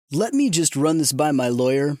"Let me just run this by my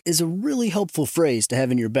lawyer" is a really helpful phrase to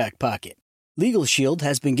have in your back pocket. Legal Shield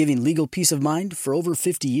has been giving legal peace of mind for over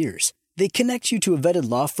 50 years. They connect you to a vetted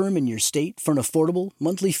law firm in your state for an affordable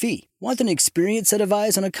monthly fee. Want an experienced set of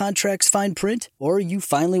eyes on a contract's fine print? Or you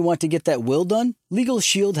finally want to get that will done? Legal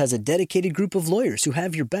Shield has a dedicated group of lawyers who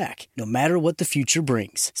have your back, no matter what the future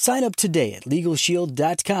brings. Sign up today at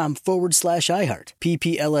LegalShield.com/iHeart.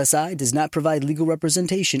 PPLSI does not provide legal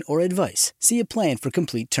representation or advice. See a plan for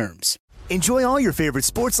complete terms. Enjoy all your favorite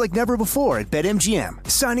sports like never before at BetMGM.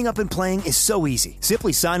 Signing up and playing is so easy.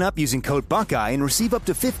 Simply sign up using code Buckeye and receive up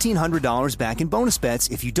to $1,500 back in bonus bets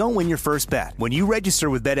if you don't win your first bet. When you register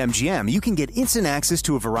with BetMGM, you can get instant access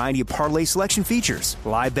to a variety of parlay selection features,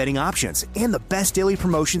 live betting options, and the best daily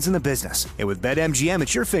promotions in the business. And with BetMGM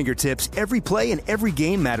at your fingertips, every play and every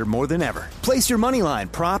game matter more than ever. Place your moneyline,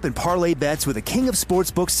 prop, and parlay bets with the king of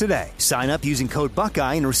sportsbooks today. Sign up using code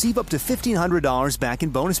Buckeye and receive up to $1,500 back in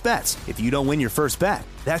bonus bets if you don't win your first bet.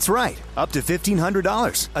 That's right, up to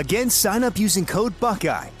 $1,500. Again, sign up using code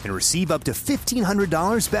Buckeye and receive up to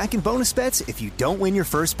 $1,500 back in bonus bets if you don't win your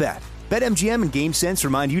first bet. BetMGM and GameSense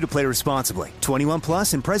remind you to play responsibly. 21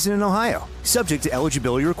 plus and present in Ohio. Subject to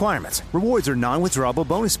eligibility requirements. Rewards are non-withdrawable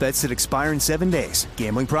bonus bets that expire in 7 days.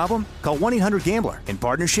 Gambling problem? Call 1-800-GAMBLER in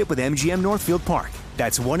partnership with MGM Northfield Park.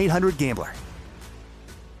 That's 1-800-GAMBLER.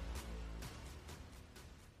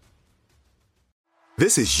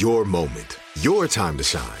 This is your moment, your time to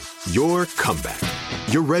shine, your comeback.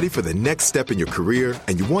 You're ready for the next step in your career,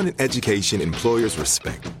 and you want an education employers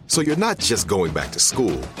respect. So you're not just going back to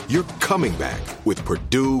school, you're coming back with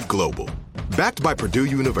Purdue Global. Backed by Purdue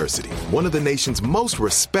University, one of the nation's most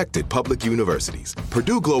respected public universities,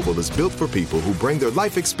 Purdue Global is built for people who bring their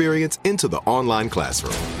life experience into the online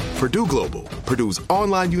classroom. Purdue Global, Purdue's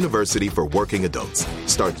online university for working adults.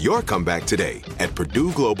 Start your comeback today at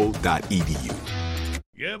purdueglobal.edu.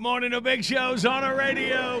 Good morning, the Big Show's on the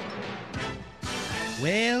radio.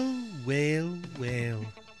 Well.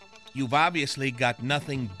 You've obviously got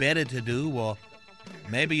nothing better to do, or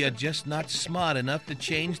maybe you're just not smart enough to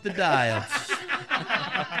change the dials.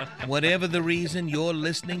 Whatever the reason, you're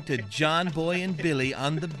listening to John Boy and Billy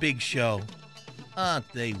on The Big Show.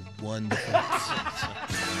 Aren't they wonderful?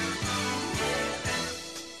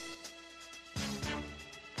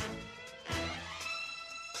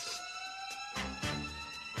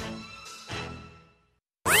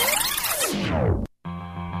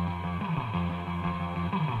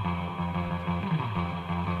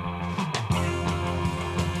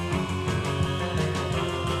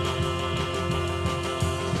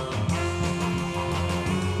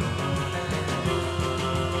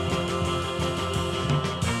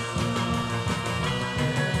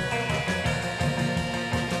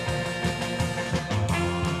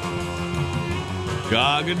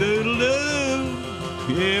 Cock-a-doodle-doo.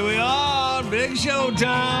 Here we are, Big Show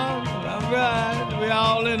time. All right, we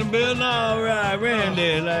all in the building. All right,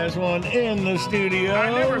 Randy, last one in the studio.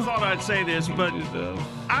 I never thought I'd say this, but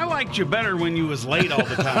I liked you better when you was late all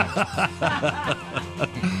the time.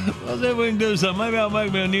 Well, then we can do something. Maybe I'll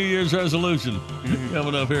make me a New Year's resolution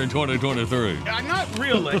coming up here in 2023. Not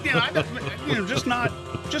really.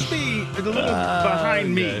 Just be a little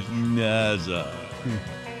behind me. That's all right.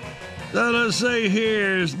 So let's see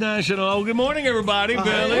here. It's National. Oh, good morning, everybody.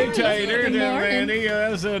 Billy, Tater, and Randy.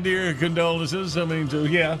 Dear condolences. I mean, to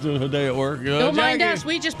the day at work. Don't mind us.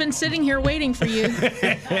 We've just been sitting here waiting for you.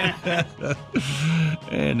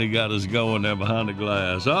 And they got us going there behind the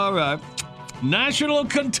glass. All right. National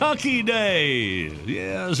Kentucky Day.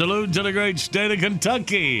 Yeah, salute to the great state of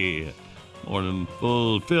Kentucky. Morning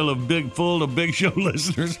full of Big Show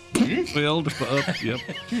listeners. Filled up. Yep.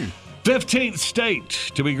 15th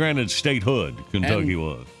state to be granted statehood, Kentucky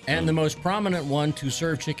was. And the most prominent one to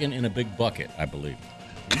serve chicken in a big bucket, I believe.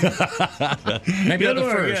 Maybe not the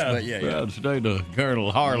first, but yeah. State of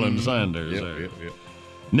Colonel Harlan Sanders. Yep.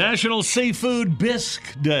 National Seafood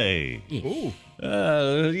Bisque Day. Ooh.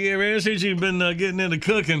 Since you've been getting into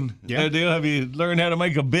cooking, have you learned how to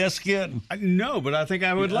make a bisque yet? No, but I think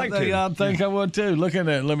I would like to. I think I would too. Look at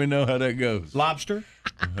that. Let me know how that goes. Lobster?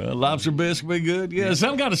 Lobster bisque be good. Yeah,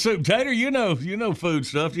 some kind of soup. Tater, you know food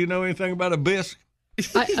stuff. Do you know anything about a bisque?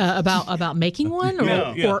 About making one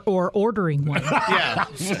or ordering one. Yeah.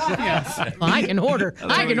 Well, I can order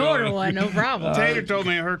one, no problem. Tater told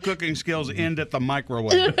me her cooking skills end at the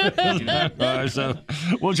microwave. All right, so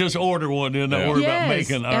we'll just order one and not worry about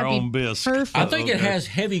making our own bisque. Perfect. I think it has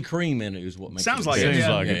heavy cream in it is what makes Sounds it. like it. Seems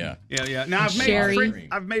like it. Yeah. Now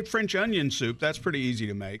I've made French onion soup. That's pretty easy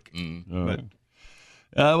to make. But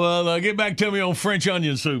Get back to me on French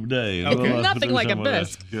onion soup day. Okay. We'll Nothing like a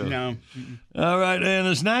bisque. No. All right, and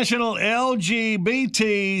it's National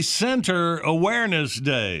LGBT Center Awareness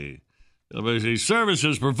Day. Basically,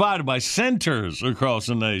 services provided by centers across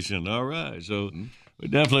the nation. All right, so we're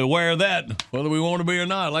definitely aware of that, whether we want to be or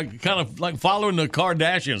not. Kind of like following the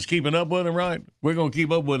Kardashians, keeping up with them, right? We're going to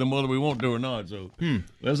keep up with them whether we want to or not. So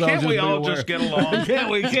let's all Can't just we be all aware. just get along? Can't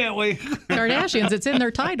we? Kardashians, it's in their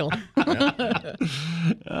title.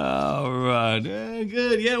 All right.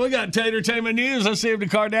 Good. Yeah, we got Tatertainment News. Let's see if the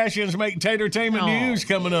Kardashians make Tatertainment News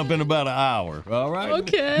coming up in about an hour. All right?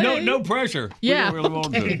 Okay. No pressure. Yeah. We don't really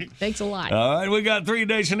want to. Thanks a lot. All right, we got 3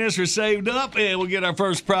 days in history saved up, and we'll get our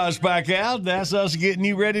first prize back out. That's us getting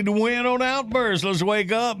you ready to win on Outburst. Let's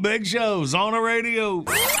wake up. Big Show's on the radio.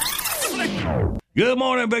 Good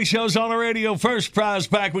morning, Big Show's on the radio. First prize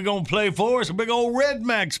pack we're going to play for is a big old Red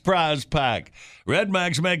Max prize pack. Red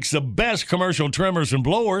Max makes the best commercial trimmers and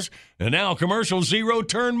blowers, and now commercial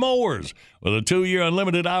zero-turn mowers. With a 2-year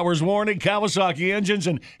unlimited hours warranty, Kawasaki engines,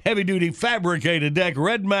 and heavy-duty fabricated deck,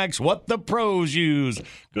 Red Max, what the pros use.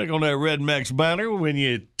 Click on that Red Max banner when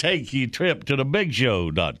you take your trip to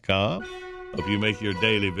thebigshow.com. Hope you make your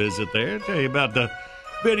daily visit there. Tell you about the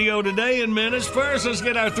video today in minutes. First, let's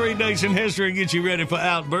get our 3 days in history and get you ready for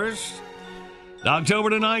Outburst. October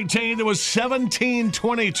the 19th, it was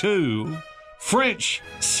 1722. French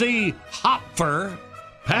C. Hopfer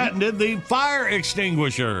patented the fire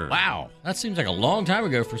extinguisher. Wow. That seems like a long time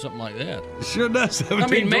ago for something like that. Sure does. I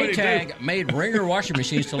mean, 1722. Maytag made Ringer washing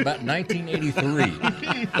machines till about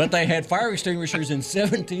 1983. But they had fire extinguishers in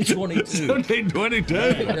 1722. 1722.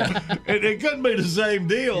 It couldn't be the same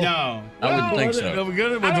deal. No. I wouldn't think so. With I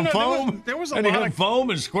don't the know, foam. there was a and they lot had of-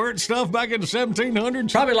 foam and squirt stuff back in the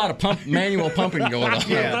 1700s. Probably a lot of manual pumping going on.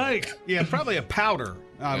 Yeah, probably a powder,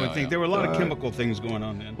 I would think. There were a lot of chemical things going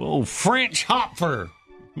on then. Oh, French Hopfer.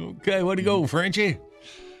 Okay, way to go, Frenchie.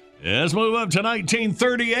 Yeah, let's move up to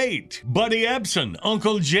 1938. Buddy Ebsen,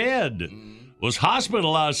 Uncle Jed, was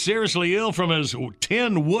hospitalized seriously ill from his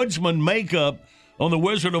Tin Woodsman makeup on the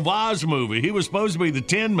Wizard of Oz movie. He was supposed to be the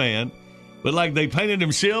Tin Man, but they painted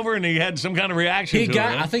him silver and he had some kind of reaction to it.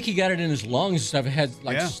 I think he got it in his lungs and stuff. It had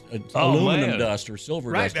Oh, aluminum man. dust or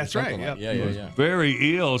silver Right, dust. that's or something right, like yep. Yeah.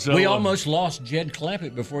 Very ill. So We almost lost Jed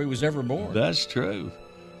Clampett before he was ever born. That's true.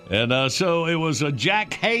 And so it was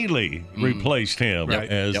Jack Haley replaced him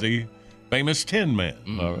as the famous Tin Man.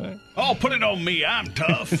 All right. Oh, put it on me. I'm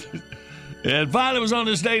tough. And finally, it was on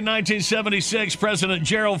this day in 1976, President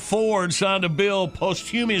Gerald Ford signed a bill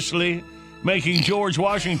posthumously making George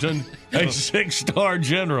Washington a 6-star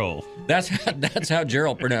general. That's how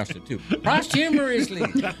Gerald pronounced it, too. Posthumously.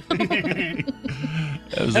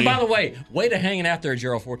 And by the way to hanging out there,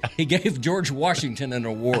 Gerald Ford. He gave George Washington an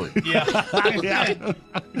award. Yeah. Well,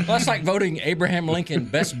 that's like voting Abraham Lincoln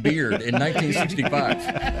Best Beard in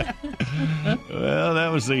 1965. Well,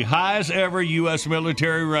 that was the highest ever U.S.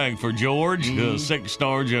 military rank for George, the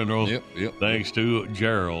 6-star general. Yep. Thanks to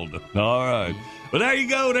Gerald. All right. Well, there you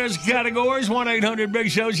go. There's the categories.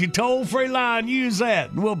 1-800-BIG-SHOW's your toll-free line. Use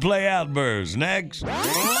that. We'll play Outburst next.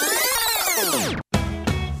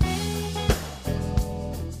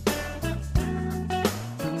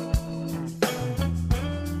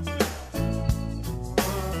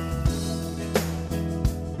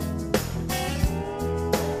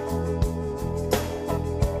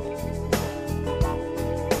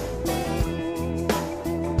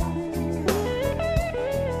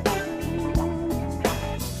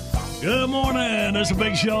 Good morning. It's a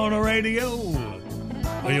Big Show on the radio.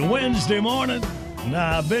 Your Wednesday morning.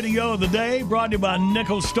 Now, video of the day brought to you by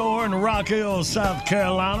Nickel Store in Rock Hill, South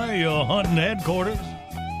Carolina, your hunting headquarters.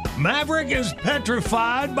 Maverick is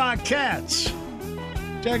petrified by cats.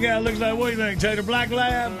 Check out, looks like, what do you think, Tater? Black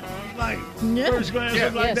Lab? First glance,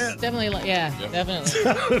 look like that. Definitely.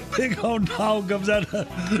 Definitely. Big old dog comes out of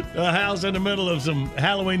a house in the middle of some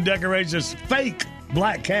Halloween decorations. Fake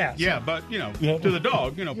black cats. Yeah, but, to the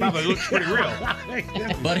dog, probably looks pretty real.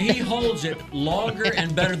 But he holds it longer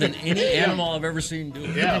and better than any animal I've ever seen do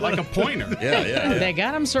it. Yeah, like a pointer. Yeah. They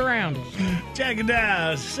got him surrounded. Check it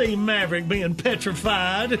out. See Maverick being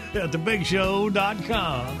petrified at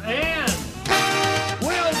thebigshow.com. And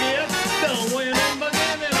we'll get the winning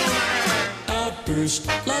beginning on there. Outburst,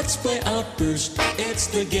 let's play Outburst. It's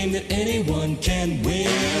the game that anyone can win.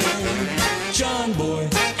 John Boy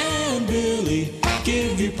and Billy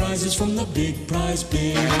give you prizes from the big prize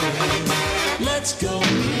bin. Let's go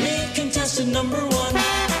meet contestant number 1.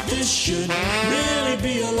 this should really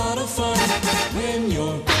be a lot of fun. When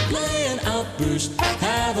you're playing Outburst,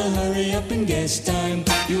 have a hurry up and guess time.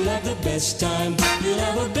 You'll have the best time. You'll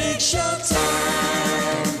have a big show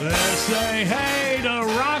time. Let's say hey to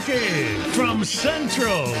Rocky from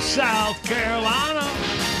Central South Carolina.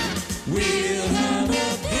 We'll have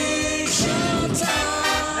a big show time.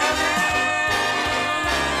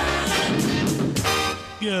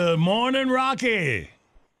 Good morning, Rocky.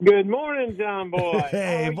 Good morning, John Boy.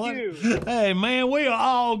 Hey, How are you? Hey, man, we are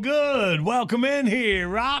all good. Welcome in here,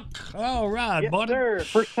 Rock. All right, Yes, buddy. sir.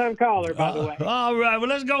 First time caller, by the way. All right, well,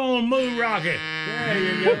 let's go on Move Rocky. There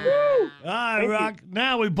you go. Woo-hoo! All right, Thank Rock.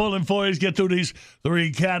 Now we're pulling for you to get through these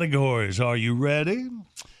 3 categories. Are you ready?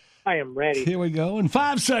 I am ready. Here we go. In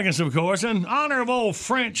 5 seconds, of course, in honor of old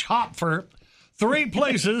French Hopfer, 3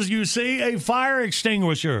 places you see a fire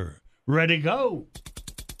extinguisher. Ready, go.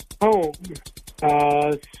 Home,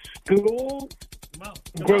 school,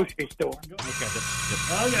 grocery store. Okay,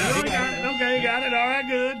 you got it. All right,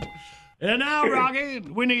 good. And now, Rocky,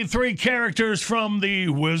 we need 3 characters from The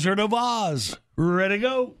Wizard of Oz. Ready,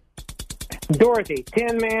 go. Dorothy,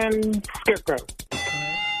 Tin Man, Scarecrow.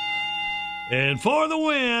 And for the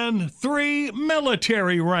win, 3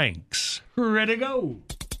 military ranks. Ready, go.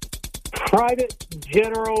 Private,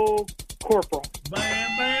 General, Corporal.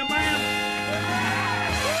 Bam, bam, bam.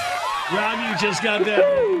 Rob, you just got that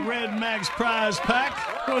Red Max prize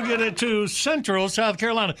pack. We'll get it to Central South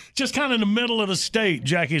Carolina. Just kind of in the middle of the state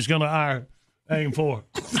Jackie's going to aim for.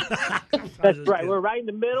 That's right. We're right in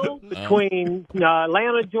the middle between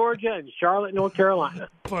Atlanta, Georgia, and Charlotte, North Carolina.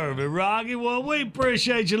 Perfect, Rocky. Well, we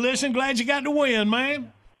appreciate you listening. Glad you got the win,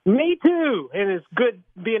 man. Me too. And it's good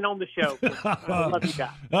being on the show. I love you guys.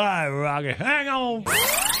 All right, Rocky. Hang on.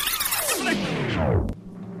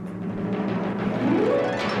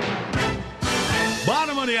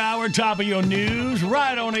 Bottom of the hour, top of your news.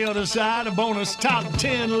 Right on the other side, a bonus top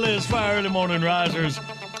 10 list for early morning risers.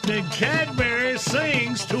 Did Cadbury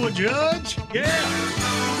sings to a judge? Yeah.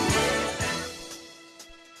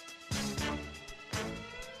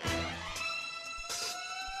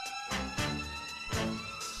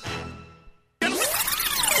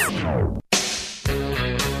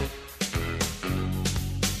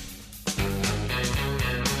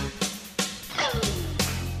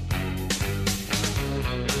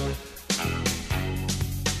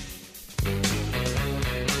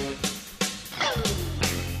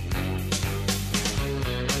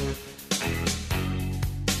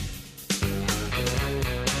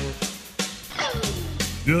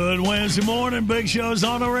 Good Wednesday morning. Big Show's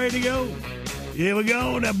on the radio. Here we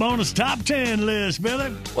go. That bonus top 10 list,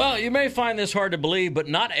 Billy. Well, you may find this hard to believe, but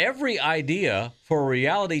not every idea for a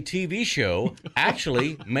reality TV show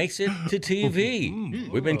actually makes it to TV.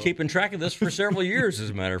 We've been keeping track of this for several years,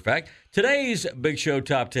 as a matter of fact. Today's Big Show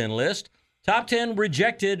top 10 list, top 10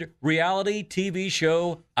 rejected reality TV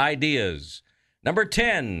show ideas. Number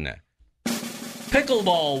 10,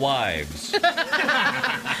 Pickleball Wives.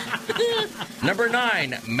 Number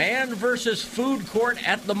 9, Man versus Food Court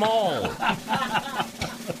at the Mall.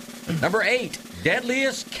 Number 8,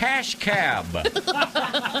 Deadliest Cash Cab.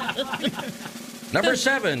 Number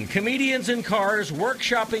 7, Comedians in Cars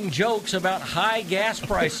workshopping jokes about high gas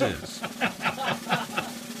prices.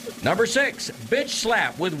 Number 6, Bitch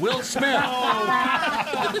Slap with Will Smith.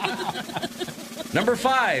 Number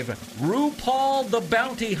 5, RuPaul the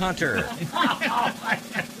Bounty Hunter.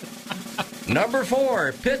 Number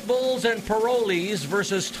 4, Pit Bulls and Parolees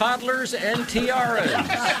versus Toddlers and Tiaras.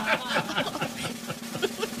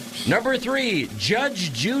 Number 3,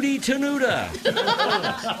 Judge Judy Tenuta.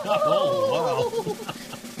 Oh, wow.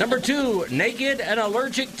 Number 2, Naked and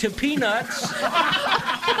Allergic to Peanuts.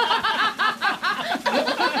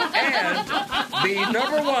 And the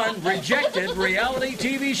number 1 rejected reality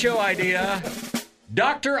TV show idea,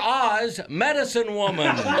 Dr. Oz, Medicine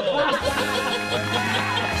Woman.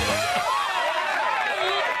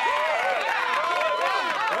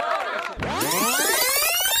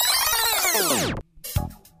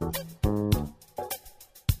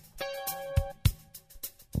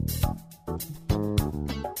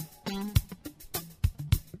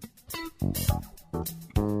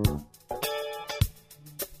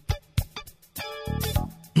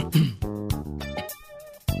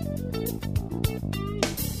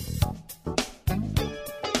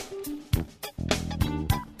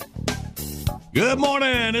 Good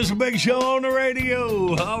morning. It's a Big Show on the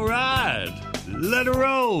radio. All right. Let it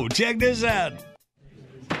roll. Check this out.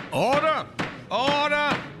 Order!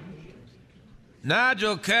 Order!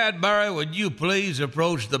 Nigel Cadbury, would you please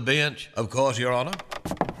approach the bench? Of course, Your Honor.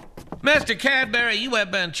 Mr. Cadbury, you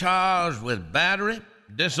have been charged with battery,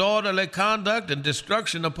 disorderly conduct, and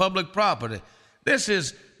destruction of public property. This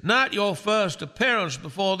is not your first appearance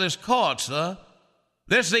before this court, sir.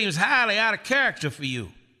 This seems highly out of character for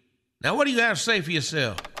you. Now, what do you have to say for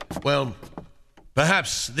yourself? Well,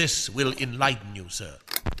 perhaps this will enlighten you, sir.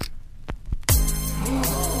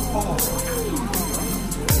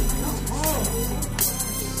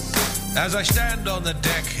 As I stand on the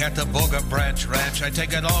deck at the Booger Branch Ranch, I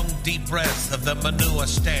take a long, deep breath of the manure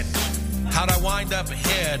stench. How'd I wind up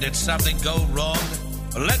here? Did something go wrong?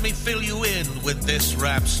 Let me fill you in with this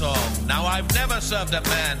rap song. Now, I've never served a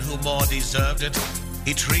man who more deserved it.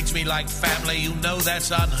 He treats me like family, you know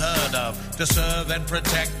that's unheard of. To serve and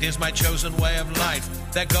protect is my chosen way of life.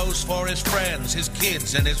 That goes for his friends, his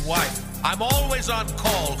kids, and his wife. I'm always on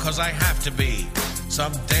call, cause I have to be.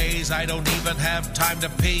 Some days I don't even have time to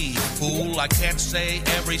pee. Fool, I can't say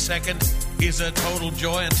every second is a total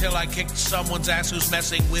joy until I kick someone's ass who's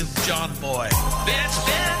messing with John Boy. Been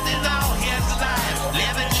spending all his life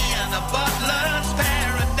living in a butler's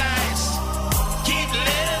paradise. Keep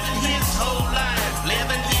living his whole life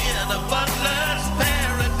living in a butler's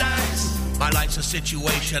paradise. My life's a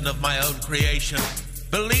situation of my own creation.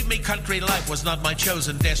 Believe me, country life was not my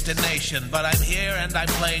chosen destination, but I'm here and I'm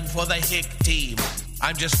playing for the Hick team.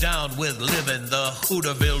 I'm just down with living the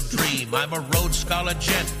Hooterville dream. I'm a Rhodes Scholar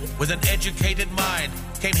gent with an educated mind.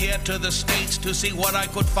 Came here to the States to see what I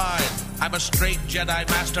could find. I'm a straight Jedi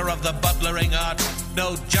master of the butlering arts.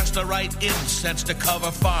 Know just the right incense to cover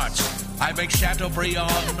farts. I make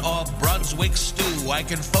Chateaubriand or Brunswick stew. I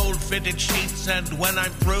can fold fitted sheets, and when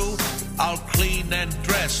I'm through, I'll clean and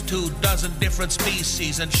dress 24 different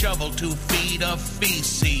species and shovel 2 feet of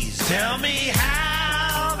feces. Tell me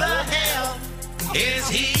how the hell is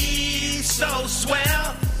he so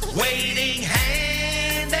swell, waiting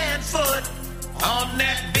hand and foot on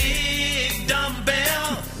that big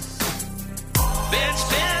dumbbell? Been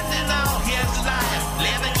spending all his life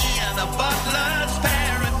living in a butler's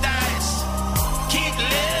paradise. Keep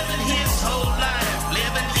living his whole life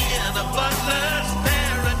living in a butler's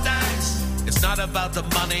paradise. It's not about the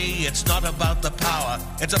money, it's not about the power.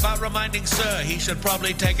 It's about reminding Sir he should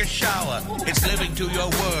probably take a shower. It's living to your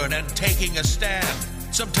word and taking a stand.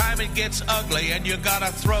 Sometimes it gets ugly and you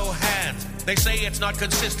gotta throw hands. They say it's not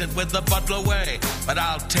consistent with the Butler way, but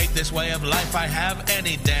I'll take this way of life I have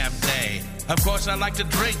any damn day. Of course I like to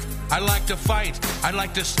drink, I like to fight, I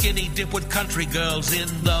like to skinny dip with country girls in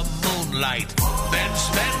the moonlight. Been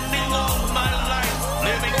spending all my life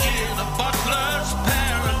living in a butler's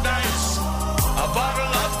paradise. A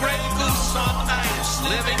bottle of Grey Goose on ice,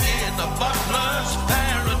 living in a butler's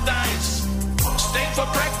paradise. Steak for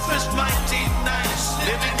breakfast, mighty nice,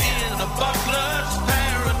 living in a butler's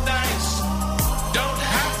paradise. Don't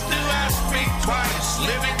have to ask me twice,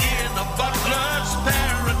 living in a butler's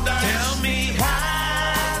paradise. Tell me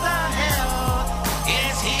why the hell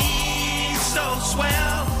is he so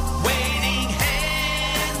swell, waiting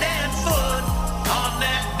hand and foot on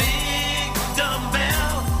that big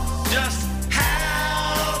dumbbell? Just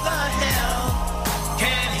how the hell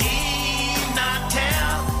can he not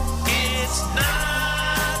tell? It's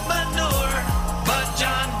not manure, but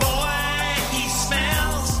John Boy, he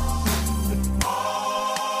smells.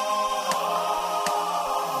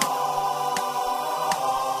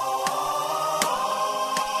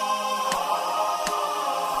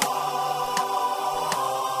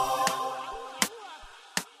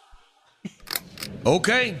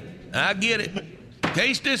 Okay, I get it.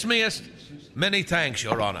 Case dismissed. Many thanks,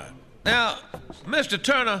 Your Honor. Now, Mr.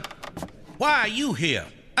 Turner, why are you here?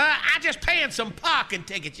 I just paying some parking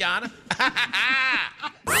tickets, Your Honor.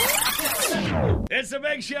 It's a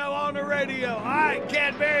big show on the radio. All right,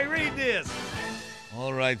 Cadbury, read this.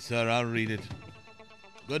 All right, sir, I'll read it.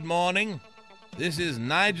 Good morning. This is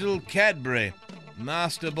Nigel Cadbury,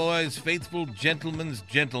 Master Boy's faithful gentleman's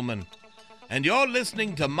gentleman. And you're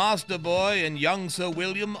listening to Master Boy and young Sir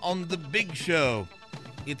William on The Big Show.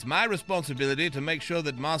 It's my responsibility to make sure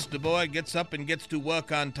that Master Boy gets up and gets to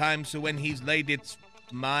work on time, so when he's late, it's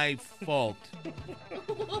my fault.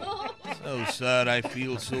 So, sir, I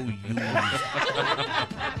feel so used.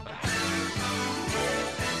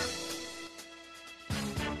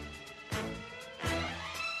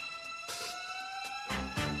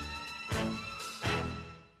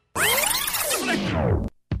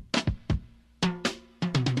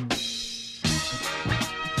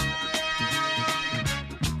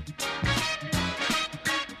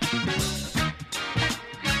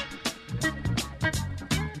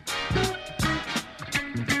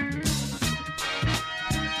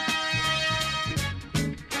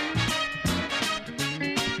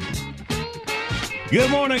 Good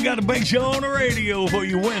morning. Got a big show on the radio for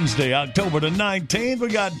you Wednesday, October the 19th. We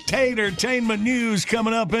got Tatertainment News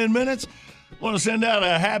coming up in minutes. Want to send out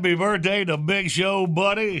a happy birthday to Big Show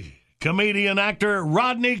buddy, comedian actor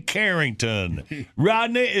Rodney Carrington.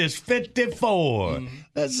 Rodney is 54.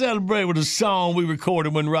 Let's celebrate with a song we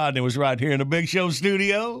recorded when Rodney was right here in the Big Show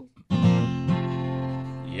studio.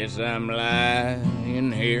 Yes, I'm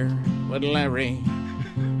lying here with Larry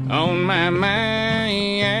on my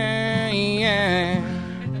mind.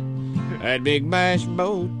 That big bass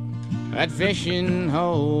boat, that fishing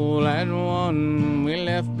hole, that one we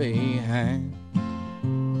left behind.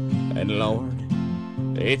 And Lord,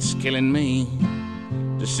 it's killing me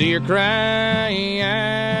to see her cry,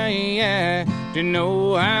 to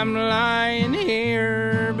know I'm lying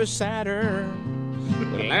here beside her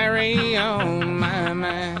with Larry on my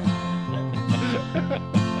mind.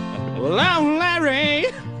 Well, oh,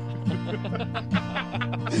 Larry,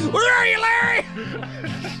 where are you, Larry?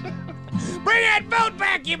 Bring that boat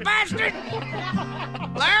back, you bastard!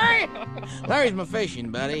 Larry? Larry's my fishing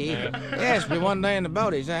buddy. He asked me one day in the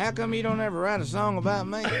boat, he said, how come you don't ever write a song about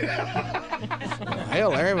me? Hell,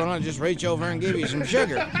 Larry, why don't I just reach over and give you some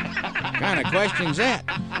sugar? What kind of question's that?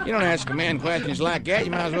 You don't ask a man questions like that. You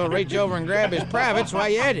might as well reach over and grab his privates while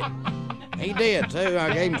you at it. He did, too.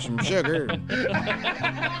 I gave him some sugar.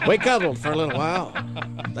 We cuddled for a little while.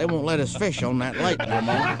 They won't let us fish on that lake no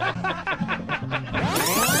more.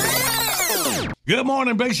 Good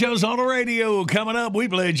morning, Big Show's on the radio. Coming up, we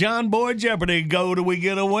play John Boy Jeopardy. Go do we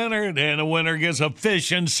get a winner? And the winner gets a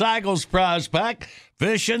Fishing Cycles prize pack.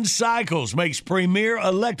 Fishing Cycles makes premier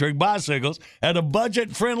electric bicycles at a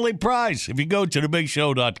budget-friendly price. If you go to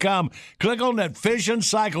thebigshow.com, click on that Fishing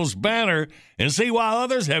Cycles banner and see why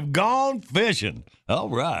others have gone fishing. All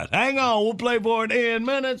right, hang on. We'll play for it in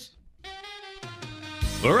minutes.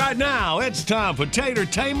 But right now, it's time for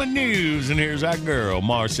Tatertainment News, and here's our girl,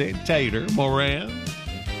 Marcy Tater Moran.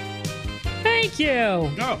 Thank you.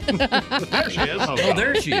 Oh, there she is. Oh,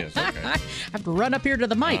 there she is. Okay. I have to run up here to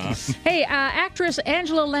the mic. Hey, actress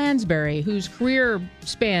Angela Lansbury, whose career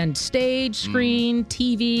spanned stage, screen,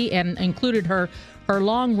 TV, and included her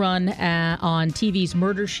long run on TV's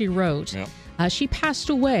Murder, She Wrote. Yep. She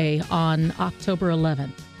passed away on October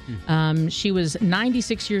 11th. She was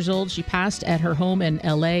 96 years old. She passed at her home in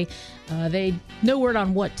L.A. They no word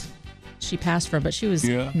on what she passed from, but she was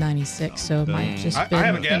 96, so it might have just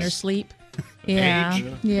been in her sleep. Yeah, Age.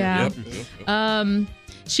 yeah. Yep.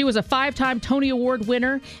 She was a 5-time Tony Award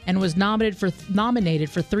winner and was nominated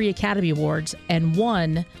for 3 Academy Awards and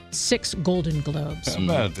won 6 Golden Globes. How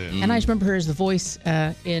about that? And I just remember her as the voice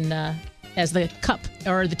as the cup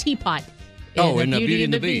or the teapot. In Beauty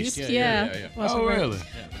and the Beast. Yeah. Oh, really?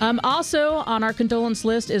 Also on our condolence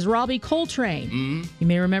list is Robbie Coltrane. You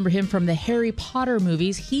may remember him from the Harry Potter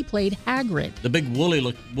movies. He played Hagrid. The big woolly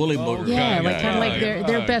booger. Yeah, kind of like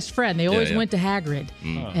their best friend. They always went to Hagrid.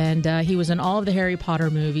 And he was in all of the Harry Potter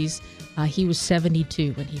movies. He was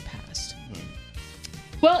 72 when he passed.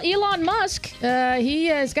 Well, Elon Musk, he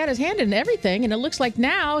has got his hand in everything, and it looks like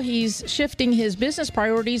now he's shifting his business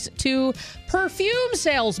priorities to perfume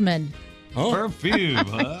salesman. Oh. Perfume,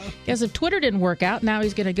 huh? Because if Twitter didn't work out, now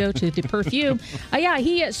he's going to go to the perfume.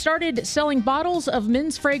 He started selling bottles of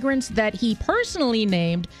men's fragrance that he personally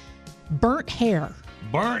named Burnt Hair.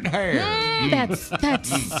 Burnt hair.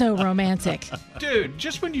 That's so romantic. Dude,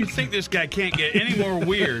 just when you think this guy can't get any more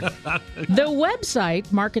weird. The website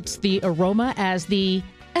markets the aroma as the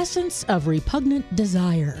essence of repugnant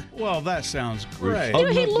desire. Well, that sounds great.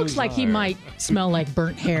 He looks like he might smell like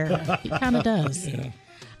burnt hair. He kind of does. Yeah.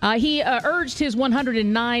 He urged his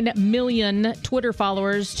 109 million Twitter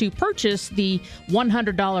followers to purchase the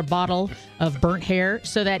 $100 bottle of burnt hair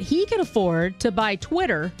so that he can afford to buy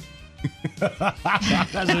Twitter.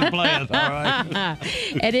 That's his plan, all right.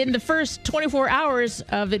 And in the first 24 hours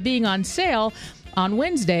of it being on sale, on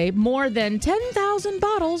Wednesday, more than 10,000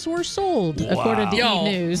 bottles were sold, according to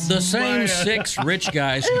E-News. The same 6 rich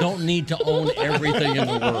guys don't need to own everything in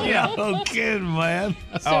the world. Yeah, no kidding, man.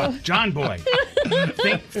 John Boy.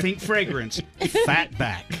 think fragrance. Fat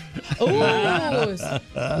back. Ooh,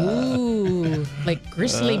 like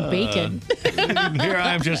gristly bacon. Here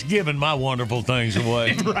I am just giving my wonderful things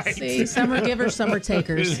away. Right. See, some are givers, some are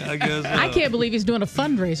takers. I guess so. I can't believe he's doing a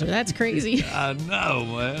fundraiser. That's crazy. I know,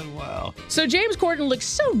 man. Wow. So James Corden looks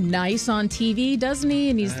so nice on TV, doesn't he?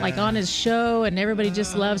 And he's like on his show, and everybody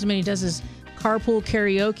just loves him, and he does his carpool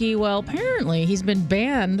karaoke. Well, apparently he's been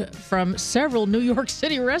banned from several New York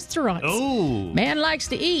City restaurants. Oh. Man likes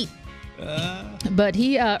to eat. But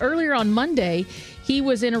he earlier on Monday, He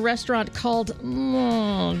was in a restaurant called.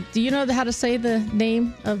 Do you know how to say the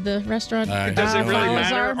name of the restaurant? Does it really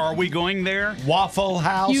matter? Are we going there? Waffle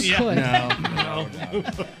House? You could. No.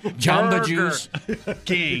 Jamba Juice.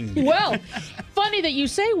 King. Well, funny that you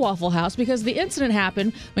say Waffle House because the incident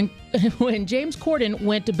happened when James Corden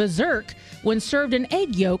went berserk when served an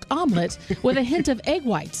egg yolk omelet with a hint of egg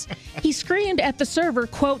whites. He screamed at the server,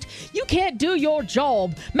 quote, "You can't do your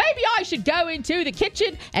job. Maybe I should go into the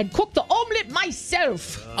kitchen and cook the omelet myself."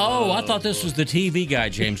 Oh, I thought this was the TV guy,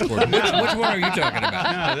 James Corden. Which one are you talking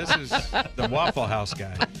about? No, this is the Waffle House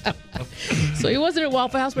guy. So he wasn't at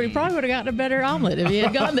Waffle House, but he probably would have gotten a better omelet if he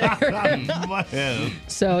had gone there.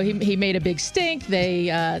 So he made a big stink.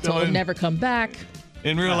 They told him never come back.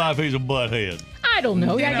 In real life, he's a butthead. I don't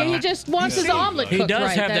know. He just wants his omelet cooked He does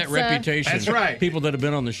right. have that reputation. That's right. People that have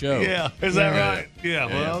been on the show. Yeah, is that right? Yeah,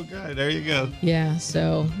 well, okay, there you go. Yeah,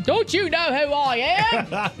 so don't you know who I am?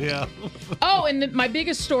 Yeah. Oh, and my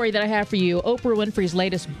biggest story that I have for you, Oprah Winfrey's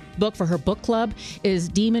latest book for her book club is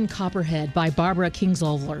Demon Copperhead by Barbara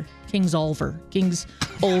Kingsolver.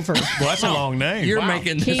 Kingsolver. Well, that's a long name. You're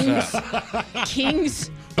making this up. Kings.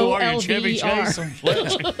 Who are you, Chevy Chase and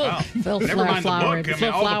Fletch? Wow. Never mind the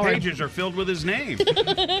book. All the pages are filled with his name.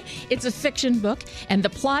 It's a fiction book, and the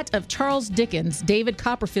plot of Charles Dickens' David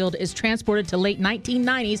Copperfield is transported to late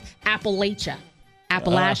 1990s Appalachia.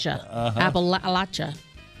 Appalachia.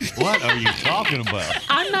 What are you talking about?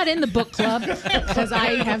 I'm not in the book club because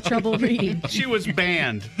I have trouble reading. She was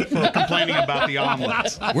banned for complaining about the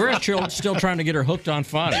omelets. We're still trying to get her hooked on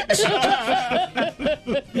phonics.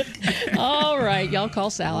 All right, y'all call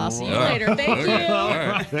Sal. I'll see you later. Thank you. All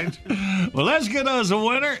right. Well, let's get us a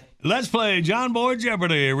winner. Let's play John Boy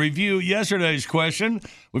Jeopardy. Review yesterday's question.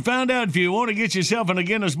 We found out if you want to get yourself in a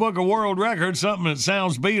Guinness Book of World Records, something that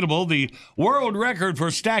sounds beatable, the world record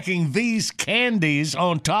for stacking these candies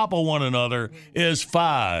on top of one another is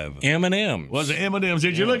 5. M&M's. Was it M&M's?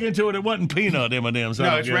 Did you look into it? It wasn't peanut M&M's.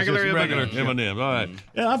 No, it's regular M&M's. M&M's. All right.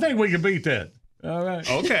 Yeah, I think we can beat that. All right.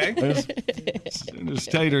 Okay. This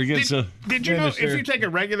Tater gets a. Did you know if you take a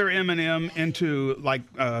regular M&M into like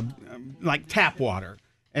tap water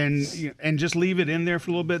and just leave it in there for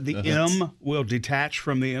a little bit, the M will detach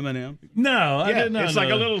from the M&M? No, I did not. It's know like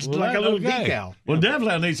a little okay. decal. Well,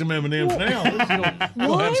 definitely I need some M&Ms now.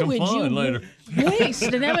 We'll have some fun later. Waste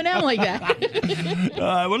an M&M like that.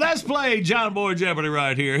 Well, let's play John Boy Jeopardy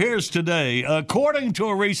right here. Here's today. According to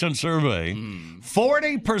a recent survey,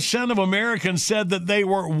 40% of Americans said that they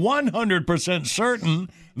were 100% certain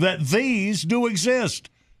that these do exist.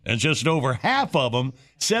 And just over half of them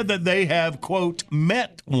said that they have, quote,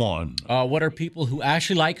 met one. What are people who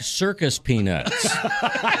actually like circus peanuts?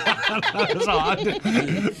 That's odd.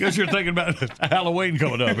 Guess you're thinking about Halloween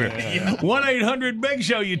coming up here.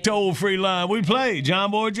 1-800-BIG-SHOW, you toll-free line. We play John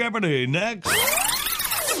Boy Jeopardy next.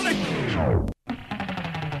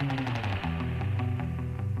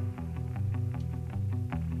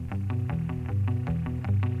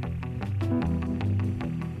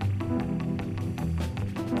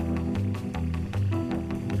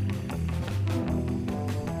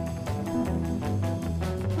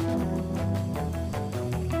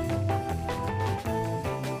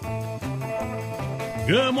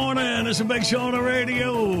 Good morning. It's a Big Show on the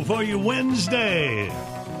radio for you Wednesday.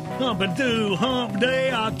 Humping-Doo Hump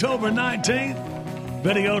Day, October 19th.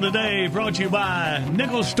 Video today brought to you by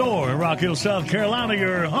Nickel Store in Rock Hill, South Carolina,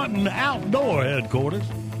 your hunting outdoor headquarters.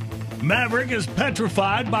 Maverick is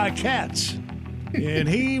petrified by cats, and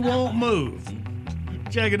he won't move.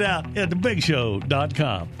 Check it out at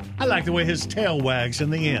thebigshow.com. I like the way his tail wags in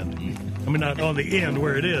the end. I mean, not on the end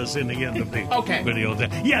where it is in the end of the video.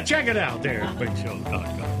 Yeah, check it out there at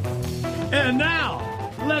bigshow.com. And now,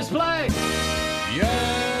 let's play.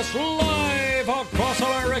 Yes, live across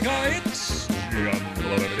America, it's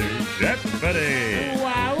Jeopardy.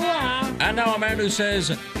 Wow, wow. And now a man who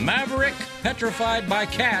says Maverick petrified by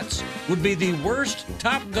cats would be the worst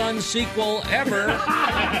Top Gun sequel ever.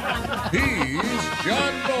 He's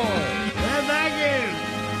John Boy. And thank you.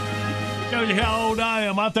 Shows you how old I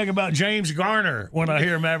am. I think about James Garner when I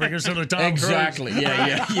hear Maverick instead of Tom Cruise. Exactly.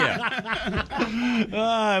 Yeah. All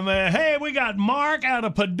right, man. Hey, we got Mark out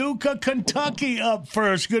of Paducah, Kentucky up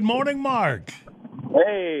first. Good morning, Mark.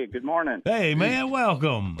 Hey, good morning. Hey, man,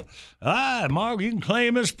 welcome. All right, Mark, you can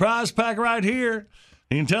claim this prize pack right here.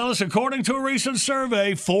 You can tell us, according to a recent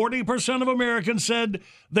survey, 40% of Americans said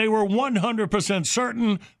they were 100%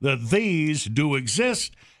 certain that these do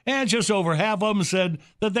exist. And just over half of them said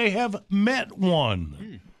that they have met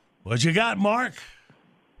one. What you got, Mark?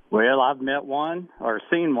 Well, I've met one or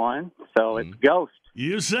seen one, so it's Ghost.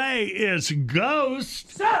 You say it's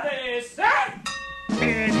Ghost. And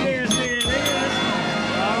yes, it is.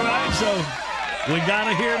 So we got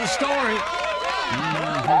to hear the story.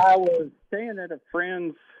 I was staying at a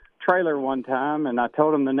friend's trailer one time, and I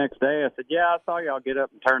told him the next day, I said, yeah, I saw y'all get up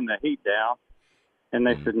and turn the heat down. And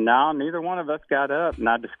they said, no, neither one of us got up. And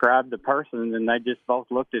I described the person, and they just both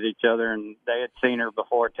looked at each other, and they had seen her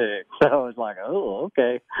before, too. So I was like, oh,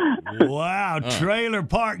 okay. Wow, Trailer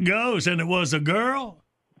Park Ghost, and it was a girl?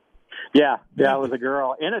 Yeah, it was a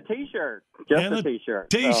girl in a T-shirt, just a T-shirt.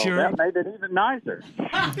 T-shirt. So that made it even nicer.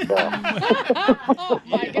 Oh,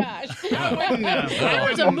 my gosh. There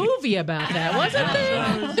was a movie about that, wasn't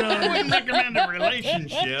there? I wouldn't recommend a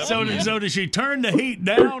relationship. So did she turn the heat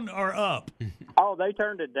down or up? Oh, they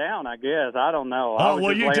turned it down, I guess. I don't know. Oh,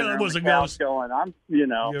 well, you tell it was a ghost. Going, I'm, You're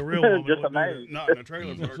a real woman. just amazed. Not in a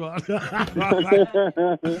trailer park. All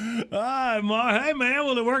right, Mark. Hey, man,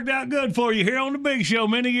 well, it worked out good for you here on the Big Show.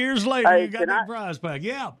 Many years later, Hey, you got that prize pack.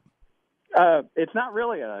 Yeah. It's not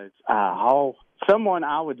really a haul. Someone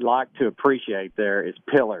I would like to appreciate there is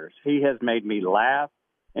Pillars. He has made me laugh,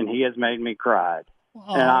 and he has made me cry.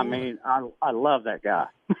 Oh. And I mean, I love that guy.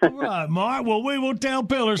 All right, Mark. Well, we will tell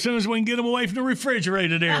Pillar as soon as we can get him away from the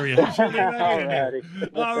refrigerated area.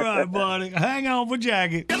 All right, buddy. Hang on for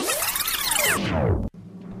Jackie. All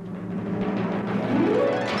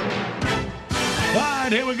right,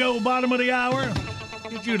 here we go. Bottom of the hour.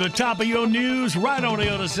 Get you the top of your news right on the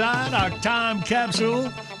other side. Our time capsule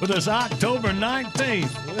with us October 19th.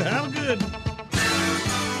 Have good.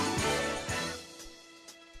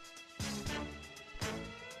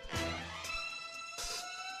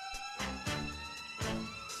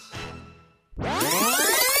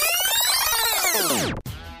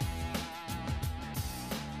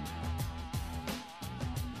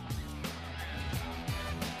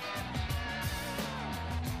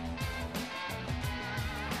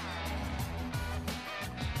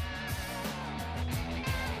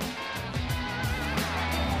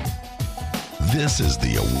 This is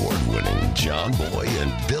the award-winning John Boy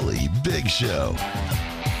and Billy Big Show.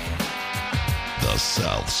 The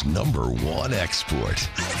South's #1 export.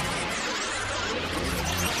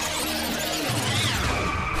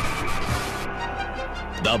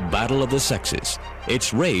 The battle of the sexes.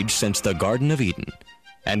 It's raged since the Garden of Eden.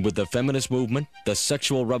 And with the feminist movement, the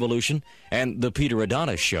sexual revolution, and the Peter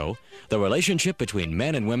Adonis show, the relationship between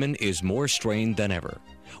men and women is more strained than ever.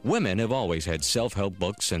 Women have always had self-help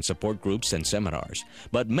books and support groups and seminars,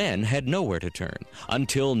 but men had nowhere to turn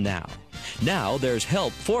until now. Now there's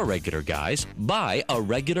help for regular guys by a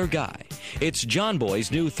regular guy. It's John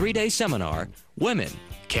Boy's new 3-day seminar, Women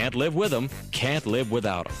Can't Live With Them, Can't Live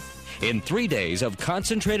Without Them. In 3 days of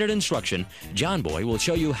concentrated instruction, John Boy will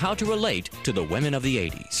show you how to relate to the women of the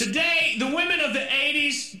 80s. Today, the women of the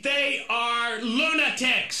 80s, they are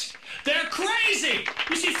lunatics. They're crazy.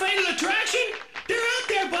 You see Fatal Attraction? They're out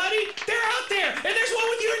there, buddy. They're out there. And there's one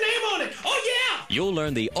with your name on it. Oh, yeah. You'll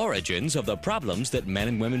learn the origins of the problems that men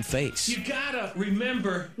and women face. You gotta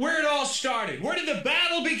remember where it all started. Where did the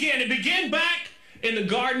battle begin? It began back in the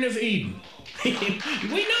Garden of Eden. We know it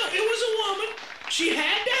was a woman. She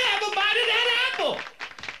had to have a bite of that apple.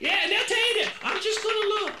 Yeah, and they'll tell you that. I'm just going to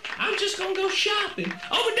look. I'm just going to go shopping.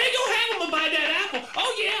 Oh, but they going to have them a bite of that apple.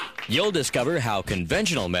 Oh, yeah. You'll discover how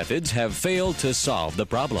conventional methods have failed to solve the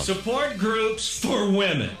problem. Support groups for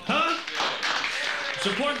women, huh?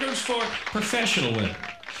 Support groups for professional women.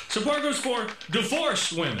 Support groups for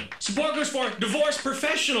divorced women. Support groups for divorced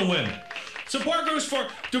professional women. Support groups for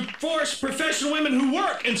divorced professional women who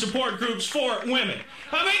work in support groups for women.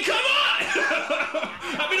 I mean, come on!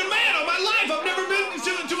 I've been a man all my life. I've never been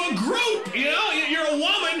to a group, you know? You're a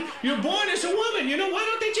woman. You're born as a woman. You know, why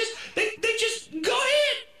don't they just go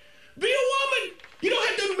ahead. Be a woman. You don't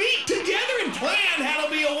have to meet together and plan how to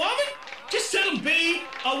be a woman. Just let them be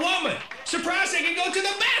a woman. Surprise, they can go to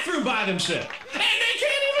the bathroom by themselves. And they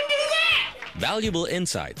can't even do that. Valuable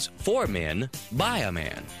insights for men by a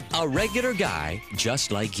man. A regular guy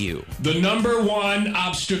just like you. The #1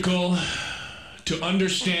 obstacle to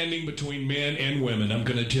understanding between men and women, I'm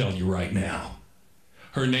going to tell you right now.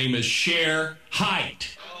 Her name is Cher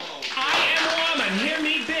Height. I am a woman. Hear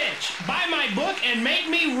me, bitch. Buy my book and make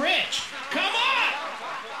me rich. Come on.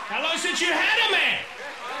 How long since you had a man?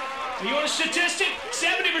 You want a statistic?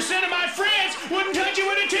 70% of my friends wouldn't touch you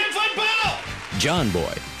with a 10-foot pole. John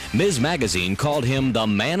Boy. Ms. Magazine called him the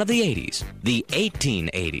man of the 80s, the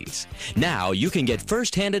 1880s. Now you can get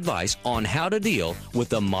first-hand advice on how to deal with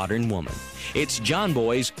the modern woman. It's John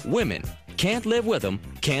Boy's Women Can't Live With Them,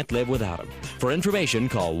 Can't Live Without Them. For information,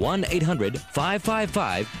 call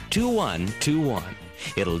 1-800-555-2121.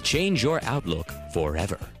 It'll change your outlook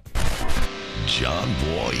forever. John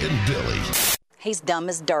Boy and Billy. He's dumb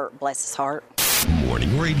as dirt, bless his heart.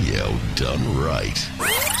 Morning radio done right.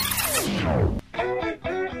 Good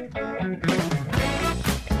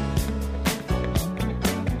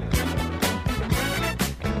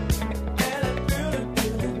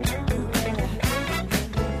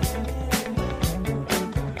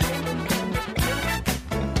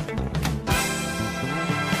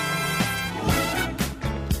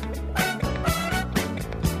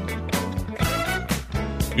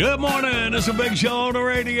morning. It's a Big Show on the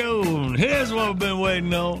radio. Here's what we've been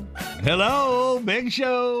waiting on. Hello, Big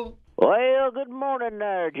Show. Well, good morning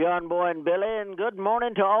there, John Boy and Billy, and good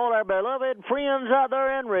morning to all our beloved friends out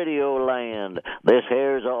there in Radio Land. This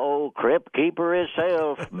here's the old crypt keeper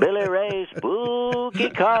himself, Billy Ray Spooky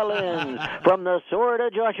Collins, from the Sword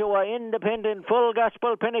of Joshua Independent Full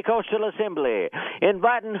Gospel Pentecostal Assembly,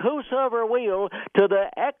 inviting whosoever will to the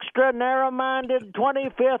extra narrow-minded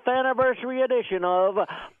 25th anniversary edition of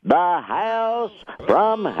The House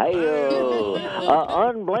from Hell,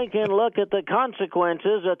 an unblinking look at the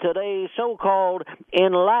consequences of today's so-called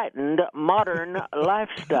enlightened modern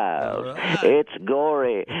lifestyle. It's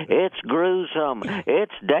gory, it's gruesome,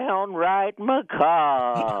 it's downright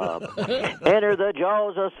macabre. Enter the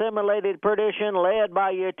jaws of assimilated perdition led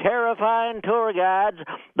by your terrifying tour guides,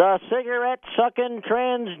 the cigarette-sucking,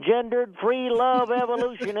 transgendered, free love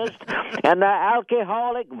evolutionist, and the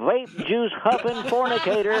alcoholic, vape juice-huffing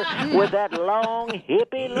fornicator with that long,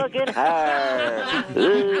 hippie-looking hair.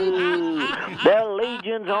 Ooh, their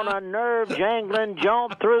legions on a nerve-jangling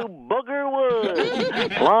jaunt through Booger Woods,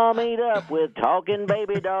 plummied up with talking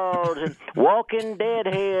baby dolls and walking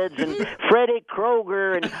deadheads and Freddy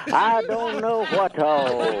Krueger and I don't know what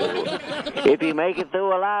all. If you make it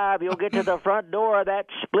through alive, you'll get to the front door of that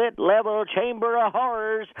split-level chamber of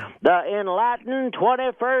horrors, the enlightened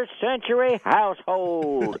 21st century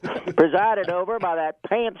household, presided over by that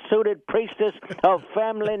pants-suited priestess of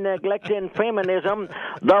family-neglecting feminism,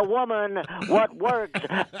 the woman what works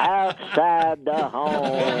outside the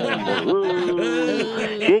home.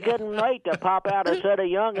 Ooh. She couldn't wait to pop out a set of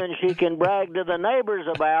young'uns she can brag to the neighbors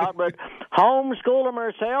about, but homeschool them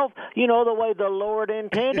herself, you know, the way the Lord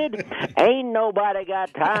intended. Ain't nobody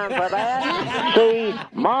got time for that. See,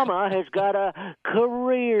 Mama has got a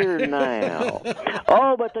career now.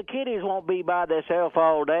 Oh, but the kiddies won't be by themselves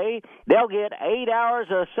all day. They'll get 8 hours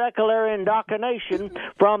of secular indoctrination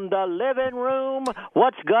from the living room,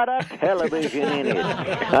 what's got a television in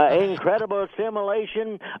it. Incredible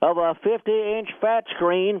simulation of a 50-inch fat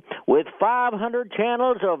screen with 500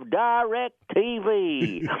 channels of direct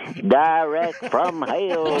TV. Direct from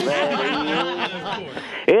hell, that is.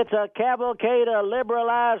 It's a cavalcade of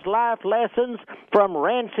liberalized life lessons from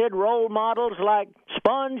rancid role models like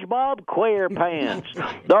SpongeBob SquarePants,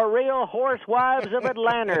 the Real Housewives of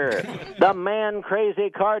Atlanta, the man-crazy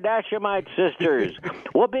Kardashianite sisters,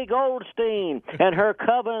 Whoopi Goldstein and her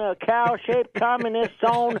coven of cow-shaped communists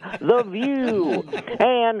on The View,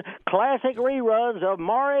 and classic reruns of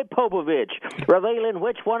Maury Povich, revealing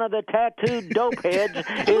which one of the tattooed dopeheads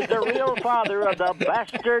is the real father of the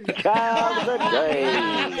bastard child of the day.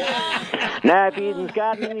 Now, if you've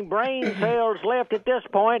got any brain cells left at this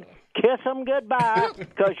point, kiss them goodbye,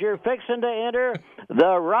 because you're fixing to enter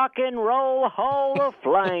the Rock and Roll Hall of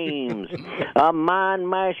Flames, a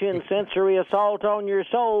mind-mashing sensory assault on your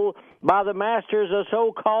soul by the masters of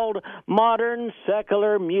so-called modern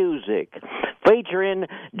secular music, featuring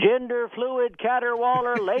gender-fluid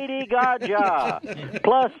caterwauler Lady Gaga,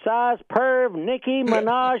 plus-size perv Nicki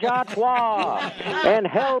Minaj a trois, and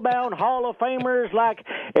hellbound Hall of Famers like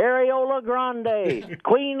Ariola Grande,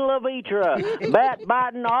 Queen Levitra,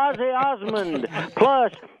 bat-biting Ozzy Osmond,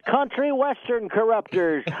 plus country western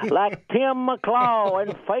corruptors like Tim McClaw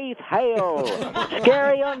and Faith Hale,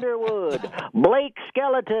 Scary Underwood, Blake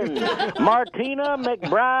Skeleton, Martina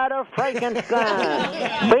McBride of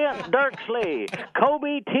Frankenstein, Bent Dirksley,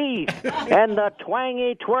 Kobe Teeth, and the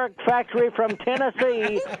twangy twerk factory from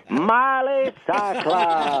Tennessee, Miley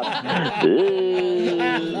Cyclops.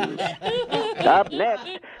 Up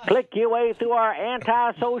next, click your way through our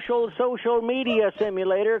anti-social social media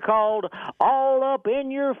simulator called All Up in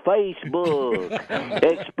Your Facebook.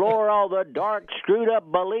 Explore all the dark, screwed-up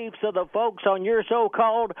beliefs of the folks on your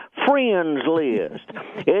so-called friends list.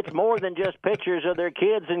 It's more than just pictures of their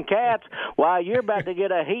kids and cats. Why, you're about to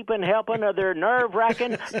get a heaping helping of their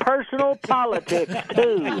nerve-wracking personal politics,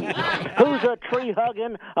 too. Who's a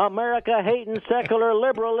tree-hugging, America-hating secular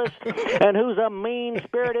liberalist, and who's a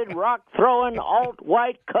mean-spirited, rock-throwing,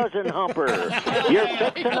 alt-white cousin humper. You're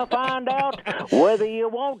fixing to find out whether you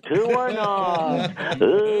want to or not.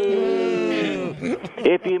 Ooh.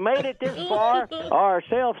 If you made it this far, our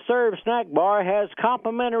self-serve snack bar has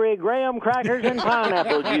complimentary graham crackers and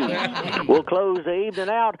pineapple juice. We'll close the evening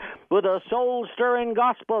out with a soul-stirring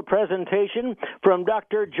gospel presentation from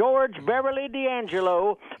Dr. George Beverly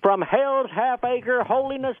D'Angelo from Hell's Half-Acre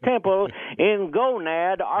Holiness Temple in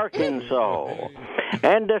Gonad, Arkansas.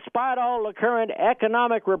 And despite all the current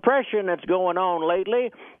economic repression that's going on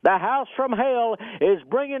lately, the House from Hell is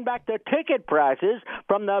bringing back the ticket prices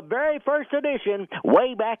from the very first edition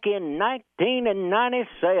way back in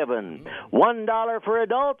 1997. $1 for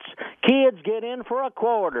adults, kids get in for a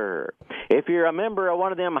quarter. If you're a member of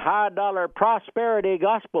one of them high-dollar prosperity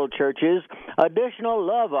gospel churches, additional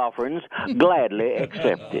love offerings gladly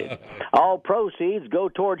accepted. All proceeds go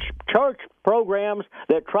towards church programs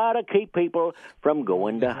that try to keep people from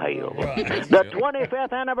going to hell. The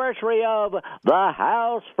 25th anniversary of The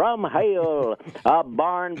House from Hell, a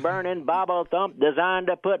barn-burning Bible thump designed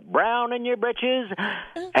to put brown in your britches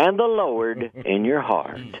and the Lord in your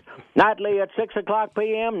heart. Nightly at 6 o'clock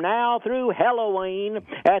p.m., now through Halloween,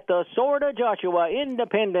 at the Sword of Joshua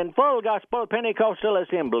Independent Full Gospel Pentecostal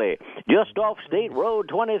Assembly, just off State Road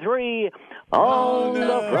 23 on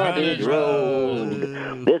the frontage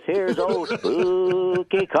road. This here's old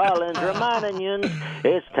Spooky Collins reminding you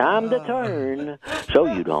it's time to turn so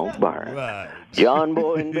you don't burn. John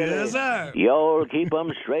Boy and Billy, Yes, sir. y'all keep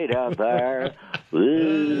them straight out there.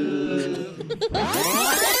 Ooh.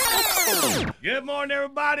 Good morning,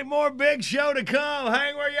 everybody. More Big Show to come.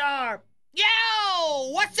 Hang where you are.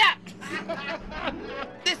 Yo, what's up?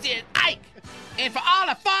 This is Ike. And for all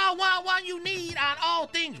the 411 you need on all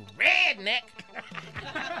things redneck,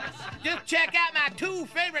 just check out my two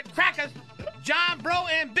favorite crackers, John Bro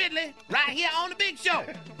and Bidley, right here on the Big Show.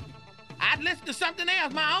 I'd listen to something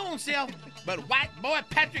else my own self, but white boy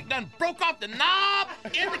Patrick done broke off the knob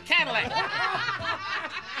in the Cadillac.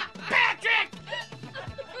 Patrick!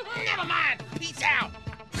 Never mind. Peace out.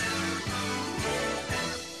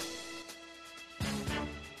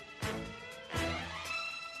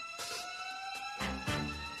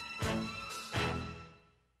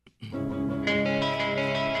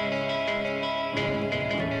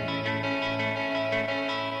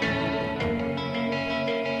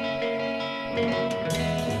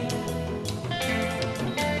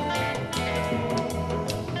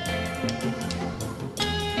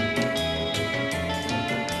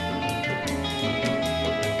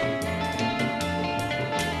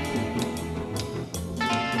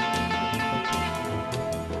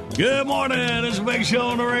 Good morning. It's a Big Show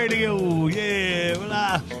on the radio. Yeah,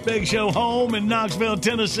 well, Big Show home in Knoxville,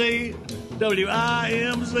 Tennessee.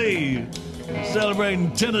 WIMZ.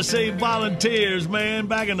 Celebrating Tennessee Volunteers, man.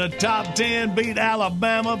 Back in the top 10. Beat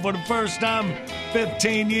Alabama for the first time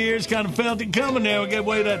 15 years. Kind of felt it coming there. We gave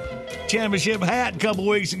away that championship hat a couple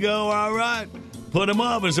weeks ago. All right. Put them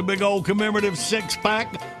up. It's a big old commemorative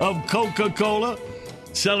six-pack of Coca-Cola.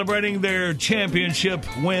 Celebrating their championship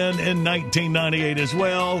win in 1998 as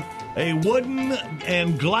well. A wooden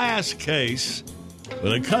and glass case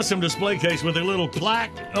with a custom display case with a little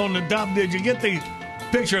plaque on the top. Did you get the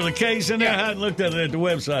picture of the case in there? I hadn't looked at it at the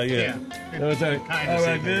website yet. Yeah. All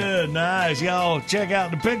right, good. Nice. Y'all check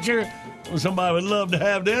out the picture. Somebody would love to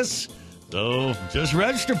have this. So just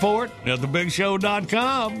register for it at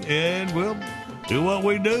thebigshow.com and we'll do what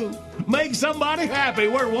we do. Make somebody happy.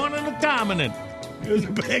 We're one at a time in it. It's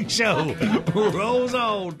a Big Show. Rolls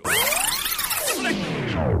on.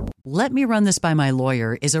 Let me run this by my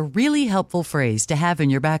lawyer is a really helpful phrase to have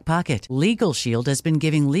in your back pocket. Legal Shield has been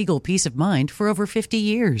giving legal peace of mind for over 50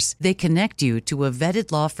 years. They connect you to a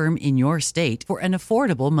vetted law firm in your state for an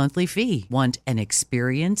affordable monthly fee. Want an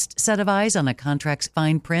experienced set of eyes on a contract's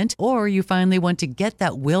fine print? Or you finally want to get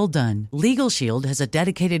that will done? Legal Shield has a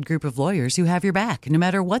dedicated group of lawyers who have your back, no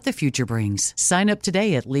matter what the future brings. Sign up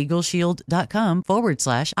today at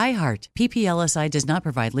LegalShield.com/iHeart. PPLSI does not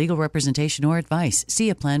provide legal representation or advice.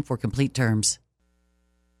 See a plan for complete terms.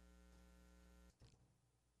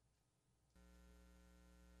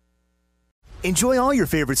 Enjoy all your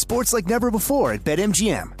favorite sports like never before at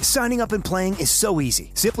BetMGM. Signing up and playing is so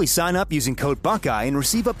easy. Simply sign up using code Buckeye and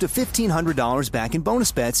receive up to $1,500 back in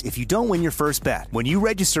bonus bets if you don't win your first bet. When you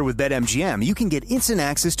register with BetMGM, you can get instant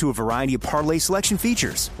access to a variety of parlay selection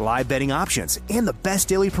features, live betting options, and the best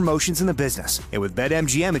daily promotions in the business. And with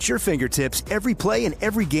BetMGM at your fingertips, every play and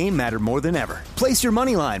every game matter more than ever. Place your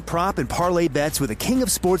moneyline, prop, and parlay bets with the king of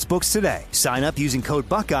sportsbooks today. Sign up using code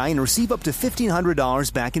Buckeye and receive up to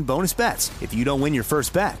 $1,500 back in bonus bets. It's if you don't win your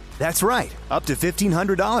first bet. That's right, up to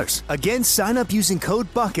 $1,500. Again, sign up using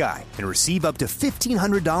code Buckeye and receive up to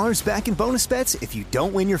 $1,500 back in bonus bets if you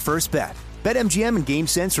don't win your first bet. BetMGM and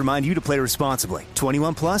GameSense remind you to play responsibly.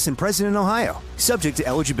 21 plus and present in Ohio. Subject to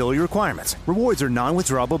eligibility requirements. Rewards are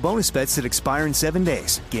non-withdrawable bonus bets that expire in 7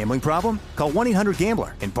 days. Gambling problem? Call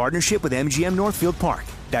 1-800-GAMBLER in partnership with MGM Northfield Park.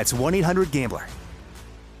 That's 1-800-GAMBLER.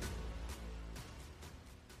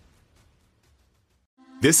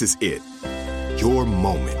 This is it. Your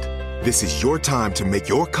moment. This is your time to make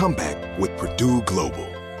your comeback with Purdue Global.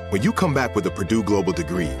 When you come back with a Purdue Global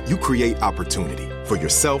degree, you create opportunity for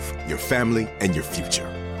yourself, your family, and your future.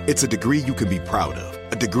 It's a degree you can be proud of,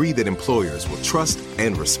 a degree that employers will trust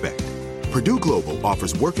and respect. Purdue Global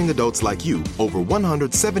offers working adults like you over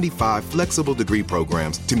 175 flexible degree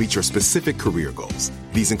programs to meet your specific career goals.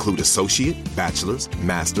 These include associate, bachelor's,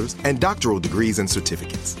 master's, and doctoral degrees and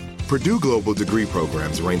certificates. Purdue Global degree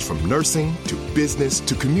programs range from nursing to business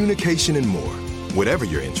to communication and more. Whatever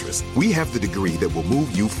your interest, we have the degree that will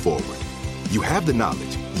move you forward. You have the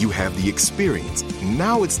knowledge, you have the experience.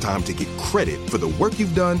 Now it's time to get credit for the work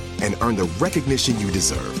you've done and earn the recognition you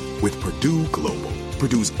deserve with Purdue Global,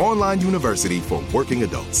 Purdue's online university for working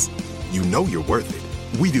adults. You know you're worth it.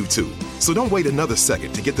 We do too. So don't wait another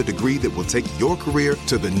second to get the degree that will take your career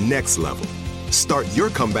to the next level. Start your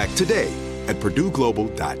comeback today at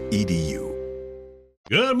purdueglobal.edu.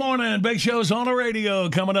 Good morning. Big Show's on the radio.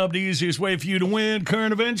 Coming up, the easiest way for you to win.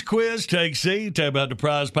 Current events quiz. Take C. Tell you about the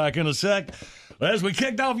prize pack in a sec. As we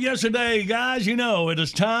kicked off yesterday, guys, you know it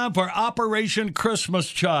is time for Operation Christmas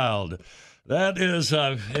Child. That is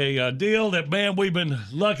a deal that, man, we've been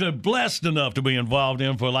blessed enough to be involved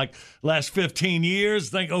in for like last 15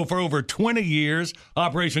 years. I think for over 20 years,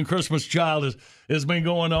 Operation Christmas Child has been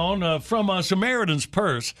going on from Samaritan's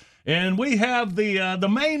Purse. And we have the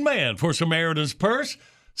main man for Samaritan's Purse,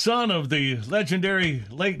 son of the legendary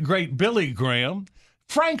late, great Billy Graham.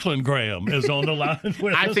 Franklin Graham is on the line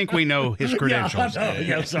with us. I think we know his credentials.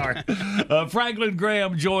 Yeah, sorry. Franklin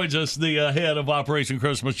Graham joins us, the head of Operation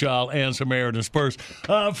Christmas Child and Samaritan's Purse.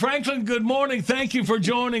 Franklin, good morning. Thank you for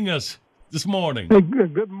joining us this morning. Hey,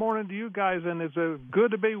 good morning to you guys, and it's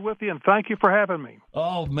good to be with you, and thank you for having me.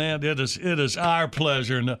 Oh, man, it is our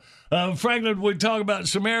pleasure. And, Franklin, we talk about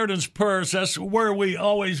Samaritan's Purse. That's where we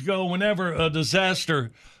always go whenever a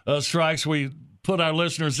disaster strikes. We put our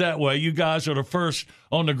listeners that way. You guys are the first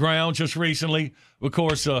on the ground just recently. Of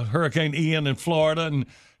course, Hurricane Ian in Florida, and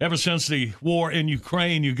ever since the war in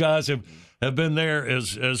Ukraine, you guys have been there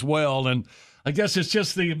as well. And I guess it's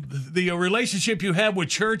just the relationship you have with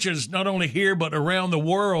churches, not only here but around the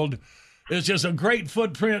world, is just a great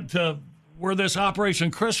footprint to where this Operation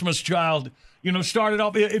Christmas Child, started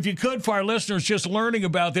off. If you could, for our listeners just learning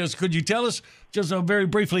about this, could you tell us just very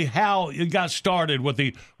briefly how it got started with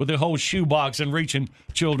the whole shoebox and reaching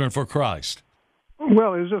children for Christ?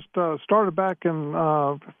 Well, it just started back in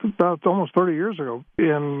about almost 30 years ago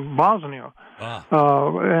in Bosnia.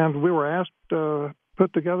 And we were asked to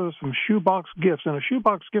put together some shoebox gifts. And a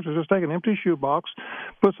shoebox gift is just take an empty shoebox,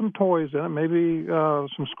 put some toys in it, maybe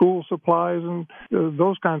some school supplies and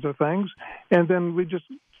those kinds of things, and then we just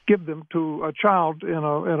give them to a child in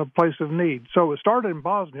a place of need. So it started in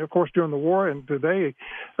Bosnia, of course, during the war, and today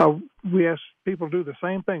we ask people to do the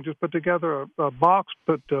same thing. Just put together a box,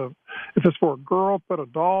 if it's for a girl, put a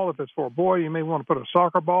doll. If it's for a boy, you may want to put a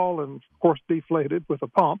soccer ball, and of course deflated with a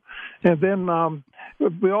pump. And then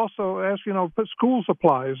we also ask, put school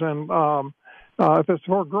supplies, and if it's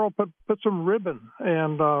for a girl, put some ribbon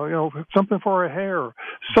and something for her hair,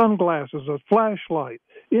 sunglasses, a flashlight,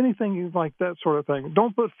 anything like that sort of thing.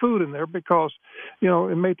 Don't put food in there because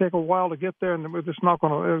it may take a while to get there, and it's not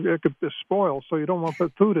going to. It could spoil, so you don't want to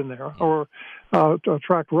put food in there or to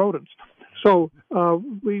attract rodents. So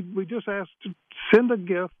we just ask to send a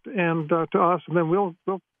gift and to us, and then we'll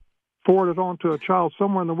forward it on to a child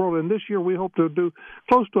somewhere in the world. And this year we hope to do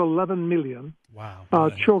close to 11 million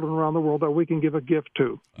children around the world that we can give a gift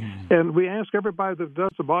to. And we ask everybody that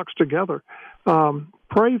does the box together,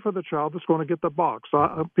 pray for the child that's going to get the box.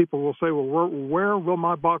 People will say, well, where will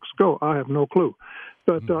my box go? I have no clue.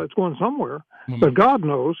 But it's going somewhere. But God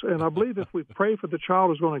knows. And I believe if we pray for the child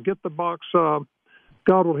who's going to get the box, God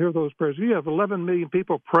will hear those prayers. You have 11 million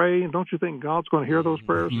people pray, and don't you think God's going to hear those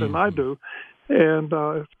prayers? And I do. And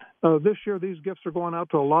this year, these gifts are going out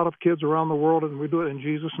to a lot of kids around the world, and we do it in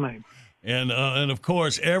Jesus' name. And of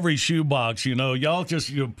course, every shoebox, y'all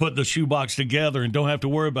just put the shoebox together and don't have to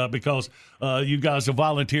worry about it because you guys, the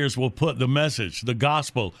volunteers, will put the message, the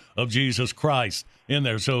gospel of Jesus Christ in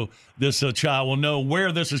there. So this child will know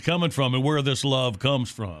where this is coming from and where this love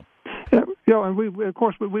comes from. And we of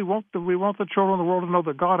course we want the children of the world to know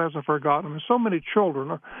that God hasn't forgotten them. And so many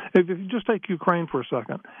children. If you just take Ukraine for a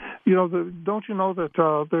second, don't you know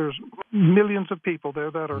that there's millions of people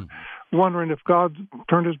there that are wondering if God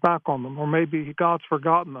turned His back on them, or maybe God's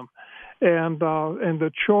forgotten them, and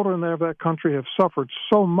the children there of that country have suffered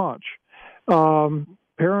so much.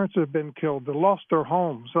 Parents have been killed. They lost their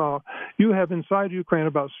homes. You have inside Ukraine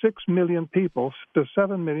about 6 million people to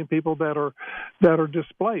 7 million people that are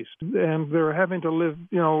displaced, and they're having to live,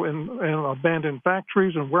 in abandoned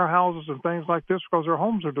factories and warehouses and things like this because their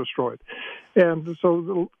homes are destroyed. And so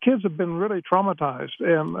the kids have been really traumatized.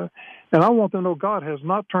 And I want them to know God has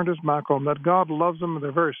not turned His back on them, that God loves them and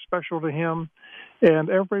they're very special to Him.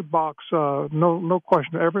 And every box, no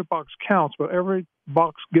question, every box counts, but every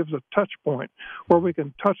box gives a touch point where we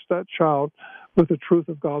can touch that child with the truth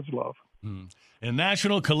of God's love. And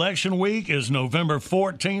National Collection Week is November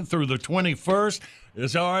 14th through the 21st.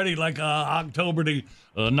 It's already like October the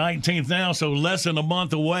 19th now, so less than a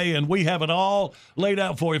month away, and we have it all laid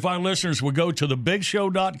out for you. If our listeners would go to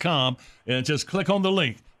thebigshow.com and just click on the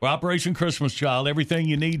link for Operation Christmas Child, everything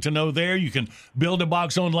you need to know there. You can build a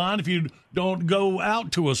box online if you don't go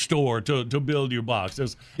out to a store to build your box.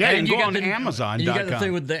 And you go on to Amazon.com. You got the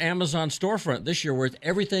thing with the Amazon storefront this year where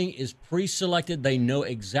everything is pre-selected. They know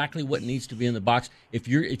exactly what needs to be in the box. If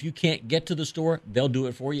you can't get to the store, they'll do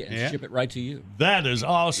it for you and ship it right to you. That is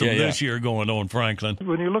awesome this year going on, Franklin.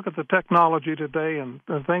 When you look at the technology today and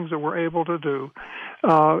the things that we're able to do,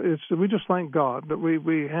 we just thank God that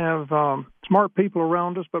we have smart people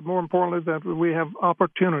around us, but more importantly that we have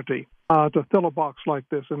opportunity to fill a box like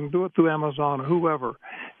this and do it through Amazon or whoever,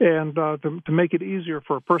 and to make it easier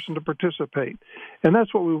for a person to participate. And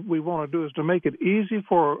that's what we want to do, is to make it easy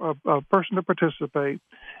for a person to participate.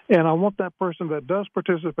 And I want that person that does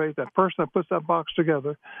participate, that person that puts that box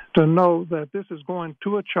together, to know that this is going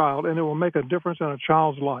to a child and it will make a difference in a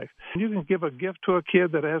child's life. You can give a gift to a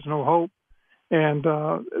kid that has no hope, and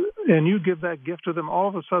you give that gift to them, all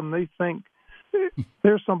of a sudden they think,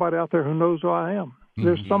 there's somebody out there who knows who I am.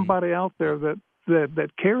 There's somebody out there that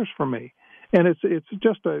cares for me. And it's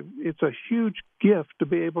a huge gift to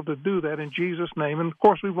be able to do that in Jesus' name. And of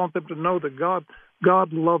course we want them to know that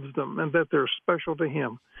God loves them and that they're special to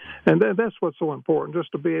Him. And that's what's so important,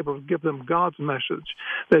 just to be able to give them God's message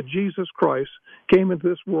that Jesus Christ came into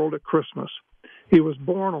this world at Christmas. He was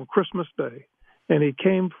born on Christmas Day. And He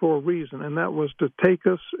came for a reason, and that was to take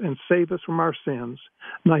us and save us from our sins.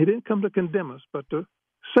 Now, He didn't come to condemn us, but to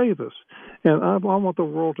save us. And I want the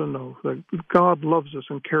world to know that God loves us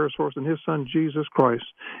and cares for us, and His Son, Jesus Christ,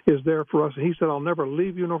 is there for us. And He said, I'll never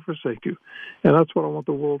leave you nor forsake you. And that's what I want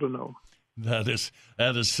the world to know. That is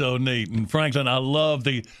so neat. And Franklin, I love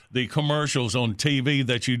the commercials on TV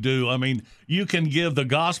that you do. I mean, you can give the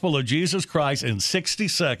gospel of Jesus Christ in 60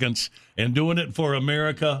 seconds, and doing it for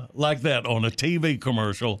America like that on a TV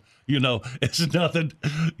commercial, it's nothing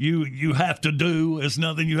you have to do. It's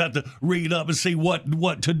nothing you have to read up and see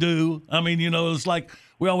what to do. I mean, it's like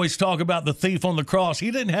we always talk about the thief on the cross.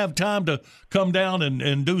 He didn't have time to come down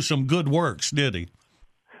and do some good works, did he?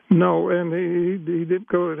 No, and he didn't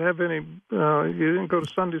go to have any. He didn't go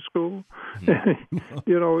to Sunday school. He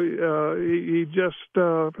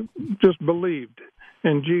just believed,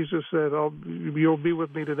 and Jesus said, "You'll be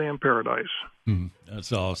with me today in paradise."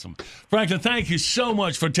 That's awesome, Franklin. Thank you so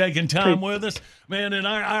much for taking time with us, man. And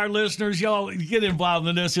our listeners, y'all get involved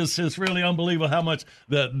in this. It's really unbelievable how much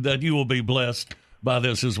that you will be blessed by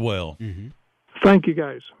this as well. Thank you,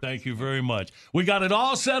 guys. Thank you very much. We got it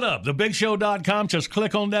all set up. TheBigShow.com. Just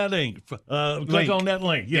click on that link. Click on that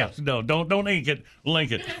link. Yes. No, don't ink it.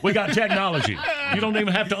 Link it. We got technology. You don't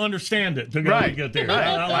even have to understand it to get there.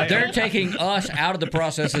 Right. They're taking us out of the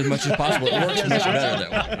process as much as possible. It works much better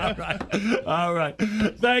that way. All right.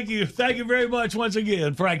 Thank you. Thank you very much once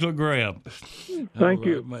again, Franklin Graham. Thank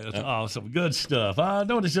you. Man, that's awesome. Good stuff. I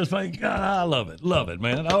know it's just funny. I love it. Love it,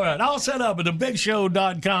 man. All right. All set up at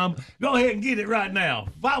TheBigShow.com. Go ahead and get it right now.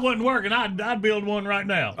 If I wasn't working, I'd build one right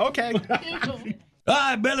now. Okay. All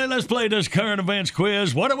right, Billy, let's play this current events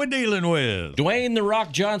quiz. What are we dealing with? Dwayne "The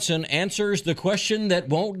Rock" Johnson answers the question that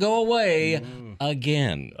won't go away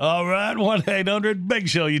again. All right,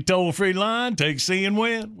 1-800-BIG-SHOW, your toll-free line. Take C and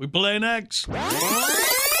win. We play next.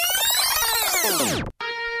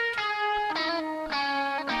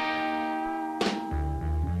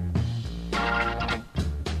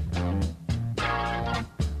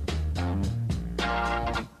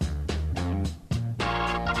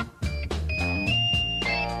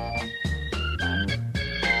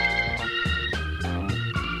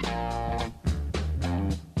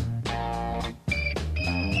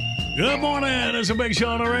 Good morning. It's a Big Show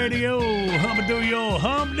on the radio. Hump do your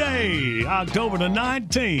hump day, October the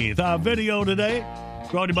 19th. Our video today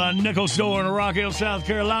brought to you by Nickel Store in Rock Hill, South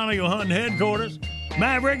Carolina, your hunting headquarters.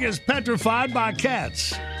 Maverick is petrified by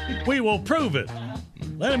cats. We will prove it.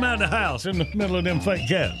 Let him out of the house in the middle of them fake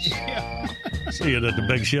cats. See it at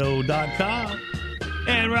thebigshow.com.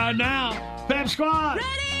 And right now, Pep Squad.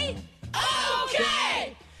 Ready?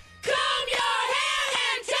 Okay! Comb your hair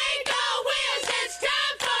and take a whiz. It's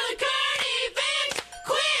time for the current events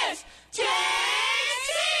quiz.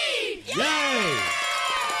 Taxi! Yay!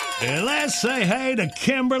 And let's say hey to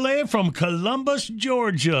Kimberly from Columbus,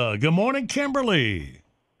 Georgia. Good morning, Kimberly.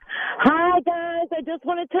 Hi, guys. I just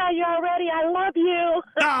want to tell you already, I love you.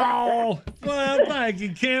 Oh, well, thank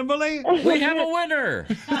you, Kimberly. We have a winner.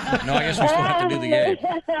 No, I guess we still have to do the game.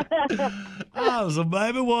 Awesome,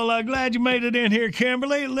 baby. Well, I'm glad you made it in here,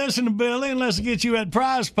 Kimberly. Listen to Billy, and let's get you at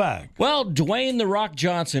Prize Pack. Well, Dwayne "The Rock"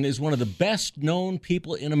 Johnson is one of the best-known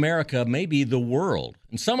people in America, maybe the world.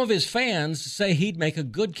 And some of his fans say he'd make a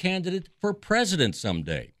good candidate for president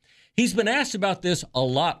someday. He's been asked about this a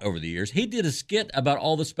lot over the years. He did a skit about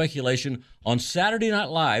all the speculation on Saturday Night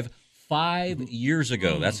Live 5 years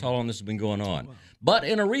ago. That's how long this has been going on. But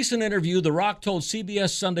in a recent interview, The Rock told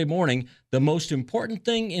CBS Sunday Morning the most important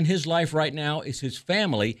thing in his life right now is his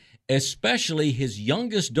family, especially his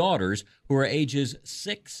youngest daughters, who are ages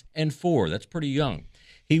 6 and 4. That's pretty young.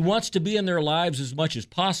 He wants to be in their lives as much as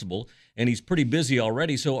possible, and he's pretty busy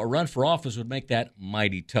already, so a run for office would make that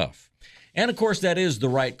mighty tough. And, of course, that is the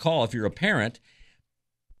right call if you're a parent.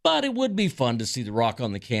 But it would be fun to see The Rock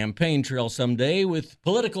on the campaign trail someday with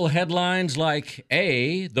political headlines like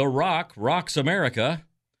A, The Rock rocks America,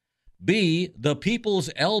 B, the people's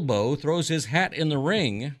elbow throws his hat in the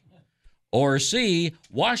ring, or C,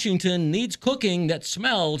 Washington needs cooking that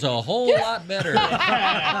smells a whole lot better.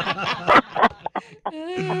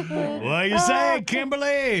 What you say,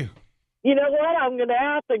 Kimberly? You know what? I'm going to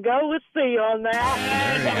have to go with C on that.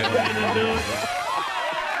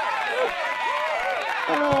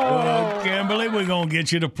 Well, Kimberly, we're going to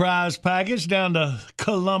get you the prize package down to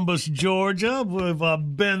Columbus, Georgia. We've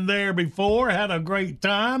been there before, had a great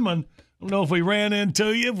time, and I don't know if we ran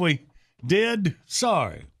into you. If we did,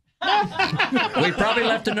 sorry. We probably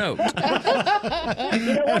left a note. You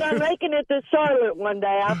know what? I'm making it to Charlotte one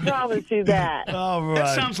day. I promise you that. All right.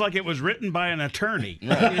 That sounds like it was written by an attorney. He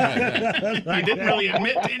didn't really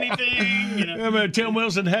admit to anything. You know. Remember, Tim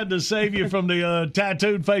Wilson had to save you from the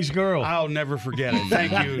tattooed face girl. I'll never forget it.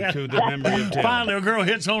 Thank you to the memory of Tim. Finally, a girl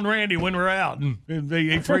hits on Randy when we're out, and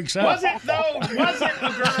he freaks out. Was it, though? Was it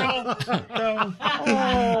the girl?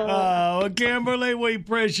 Oh, Kimberly, we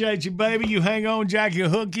appreciate you, baby. You hang on, Jack. You'll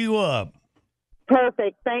hook you up.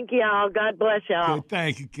 Perfect. Thank you all. God bless y'all. Okay,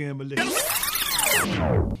 thank you, Kimberly.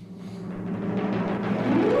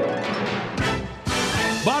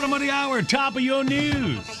 Bottom of the hour, top of your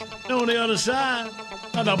news. On the other side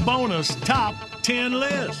of the bonus top 10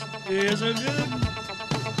 list. Is it good?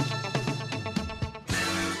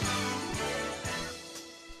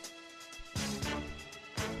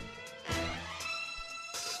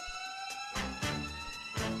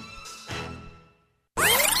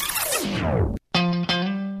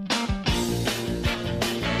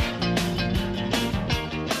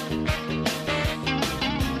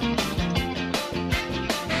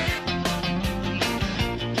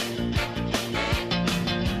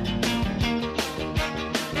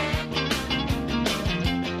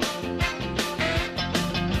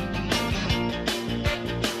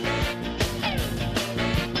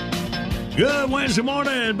 Good Wednesday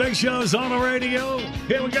morning. Big Show's on the radio.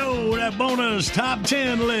 Here we go. That bonus top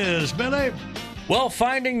 10 list. Billy? Well,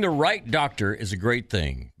 finding the right doctor is a great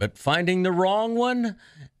thing, but finding the wrong one,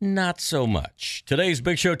 not so much. Today's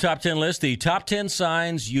Big Show top 10 list, the top 10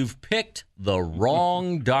 signs you've picked the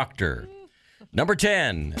wrong doctor. Number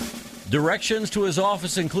 10, directions to his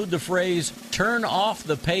office include the phrase, turn off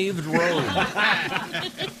the paved road.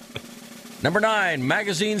 Number 9,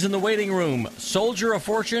 magazines in the waiting room, Soldier of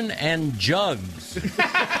Fortune and Jugs.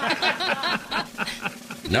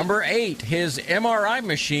 Number 8, his MRI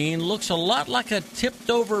machine looks a lot like a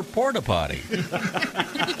tipped-over porta-potty.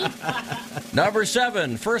 Number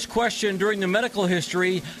 7, first question during the medical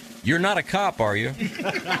history, you're not a cop, are you?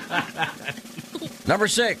 Number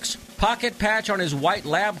 6, pocket patch on his white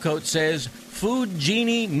lab coat says, Food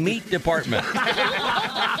Genie Meat Department.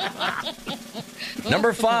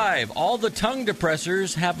 Number 5, all the tongue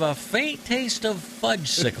depressors have a faint taste of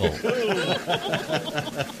fudge-sickle.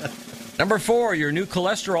 Number 4, your new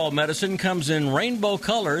cholesterol medicine comes in rainbow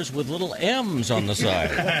colors with little M's on the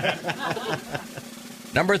side.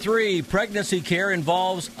 Number 3, pregnancy care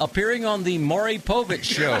involves appearing on the Maury Povich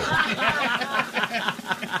Show.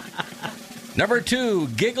 Number 2,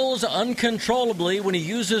 giggles uncontrollably when he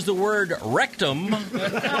uses the word rectum.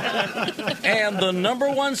 And the number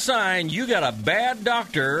 1 sign you got a bad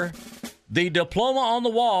doctor, the diploma on the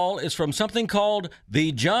wall is from something called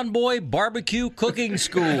the John Boy Barbecue Cooking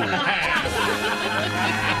School.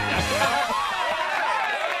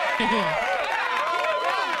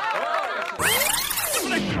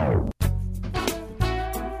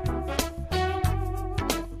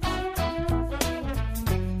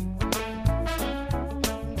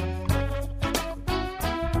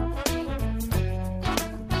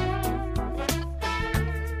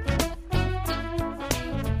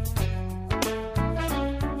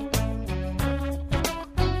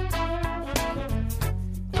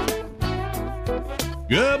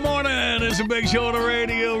 Good morning. It's a Big Show on the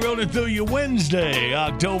radio, rolling through you Wednesday,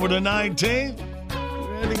 October the 19th.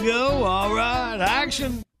 Ready to go? All right,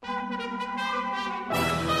 action.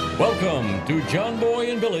 Welcome to John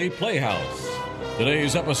Boy and Billy Playhouse.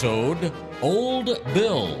 Today's episode, Old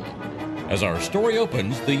Bill. As our story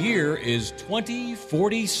opens, the year is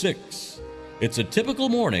 2046. It's a typical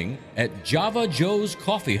morning at Java Joe's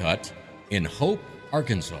Coffee Hut in Hope,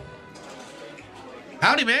 Arkansas.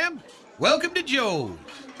 Howdy, ma'am. Welcome to Joe's.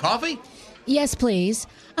 Coffee? Yes, please.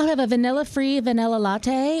 I'll have a vanilla-free vanilla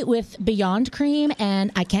latte with Beyond Cream,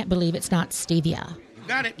 and I can't believe it's not stevia.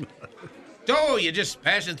 Got it. So, you just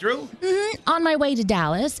passing through? On my way to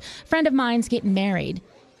Dallas. Friend of mine's getting married.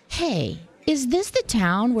 Hey, is this the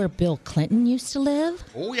town where Bill Clinton used to live?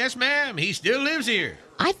 Oh, yes, ma'am. He still lives here.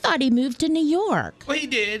 I thought he moved to New York. Well, he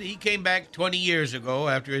did. He came back 20 years ago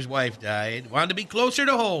after his wife died. Wanted to be closer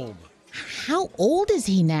to home. How old is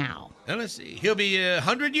he now? Now, let's see. He'll be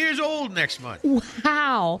 100 years old next month.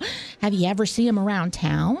 Wow. Have you ever seen him around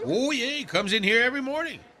town? Oh, yeah. He comes in here every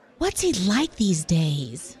morning. What's he like these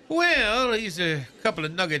days? Well, he's a couple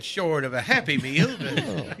of nuggets short of a Happy Meal.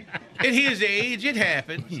 But at his age, it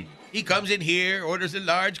happens. He comes in here, orders a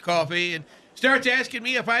large coffee, and starts asking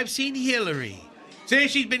me if I've seen Hillary. Says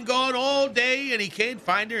she's been gone all day and he can't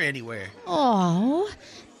find her anywhere. Oh,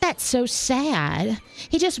 that's so sad.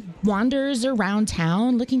 He just wanders around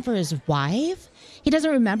town looking for his wife. He doesn't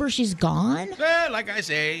remember she's gone. Well, like I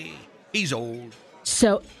say, he's old.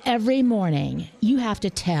 So every morning, you have to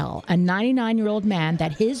tell a 99-year-old man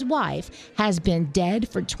that his wife has been dead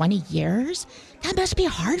for 20 years? That must be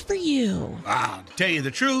hard for you. Ah, to tell you the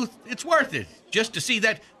truth, it's worth it. Just to see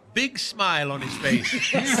that big smile on his face.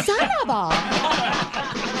 Son of a...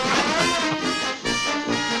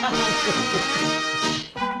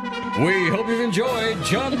 We hope you've enjoyed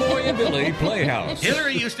John Boy and Billy Playhouse.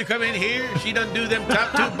 Hillary used to come in here. She done do them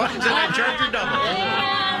top 2 buttons and I charge her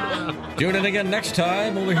double. Tune in again next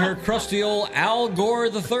time when we hear crusty old Al Gore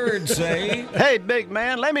III say, "Hey, big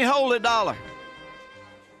man, let me hold $1."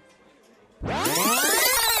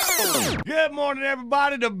 Good morning,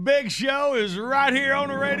 everybody. The Big Show is right here on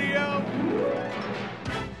the radio.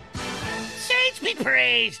 Saints be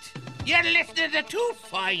praised. You're listening to 2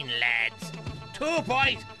 fine lads. 2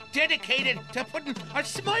 boys dedicated to putting a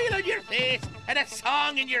smile on your face and a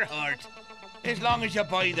song in your heart. As long as you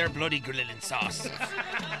buy their bloody grilling sauce.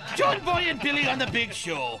 John Boy and Billy on the Big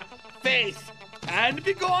Show. Faith and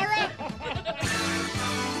Bigora.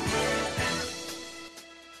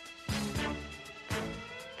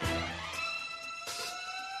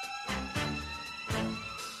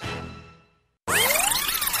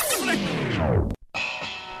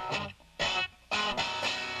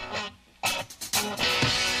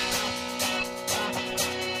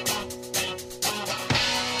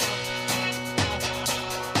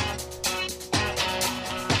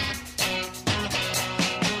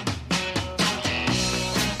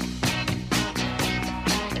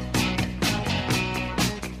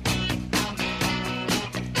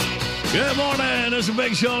 Good morning. It's a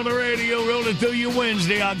Big Show on the radio, rolling through you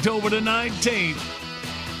Wednesday, October the 19th.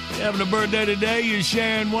 You're having a birthday today. You're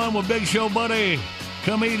sharing one with Big Show buddy,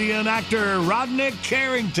 comedian, actor Rodney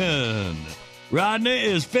Carrington. Rodney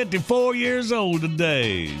is 54 years old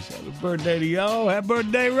today. Happy birthday to y'all. Happy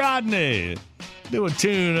birthday, Rodney. Do a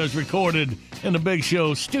tune that's recorded in the Big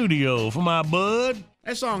Show studio for my bud.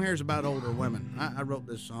 That song here is about older women. I wrote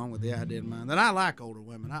this song with the idea in mind that I like older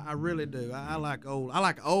women. I really do. I like old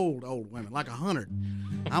women, like 100.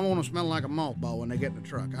 I want to smell like a mothball when they get in the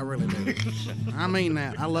truck. I really do. I mean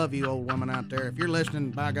that. I love you, old women out there. If you're listening,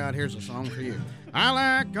 by God, here's a song for you. I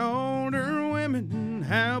like older women.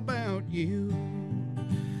 How about you?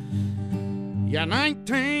 Yeah,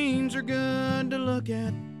 19s are good to look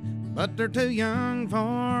at, but they're too young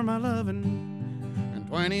for my loving.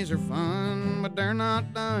 20s are fun, but they're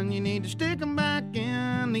not done. You need to stick 'em back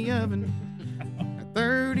in the oven. At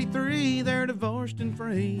 33, they're divorced and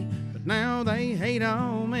free, but now they hate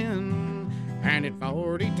all men. And at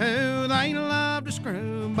 42, they love to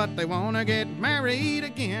screw, but they want to get married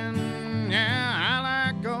again. Yeah,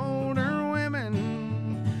 I like older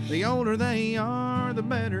women. The older they are, the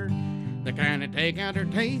better. They kind of take out their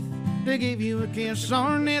teeth to give you a kiss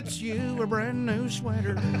or knits you a brand new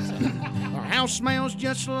sweater. Their house smells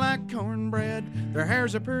just like cornbread. Their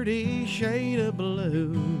hair's a pretty shade of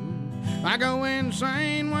blue. I go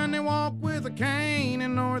insane when they walk with a cane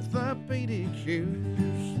and orthopedic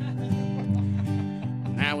shoes.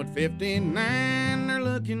 Now at 59, they're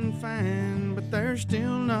looking fine, but they're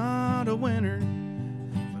still not a winner.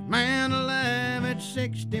 But man alive, at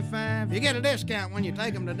 65, you get a discount when you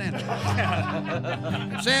take them to dinner.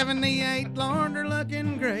 At 78, Lord, they're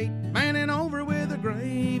looking great, bending over with a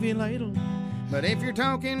gravy ladle. But if you're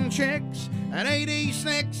talking chicks at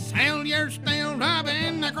 86, hell, you're still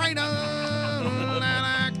driving the cradle.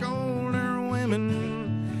 I like older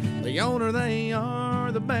women. The older they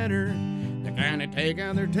are, the better. They kind of take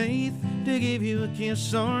out their teeth to give you a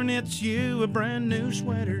kiss or knits you a brand new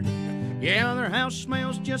sweater. Yeah, their house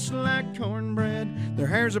smells just like cornbread. Their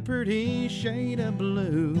hair's a pretty shade of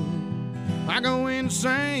blue. I go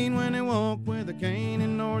insane when they walk with a cane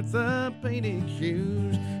and orthopedic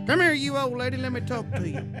shoes. Come here, you old lady, let me talk to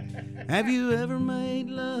you. Have you ever made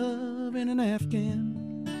love in an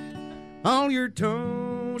Afghan? All your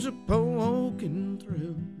toes are poking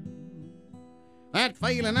through. That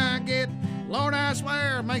feeling I get, Lord, I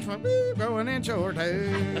swear, makes my woo go an inch or two.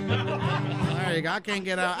 There you go. I can't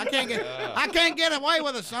get away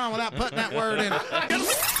with a song without putting that word in it.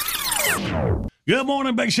 Good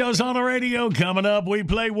morning, Big Show's on the radio. Coming up, we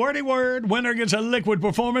play Wordy Word. Winner gets a Liquid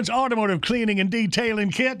Performance Automotive Cleaning and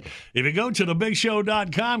Detailing Kit. If you go to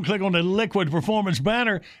thebigshow.com, click on the Liquid Performance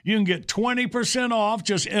banner, you can get 20% off.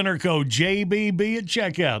 Just enter code JBB at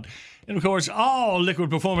checkout. And, of course, all Liquid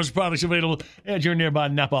Performance products available at your nearby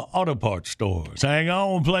Napa Auto Parts stores. Hang on,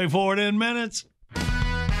 we'll play for it in minutes.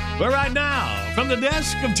 But right now, from the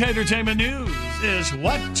desk of Tatertainment News is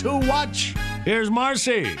What to Watch. Here's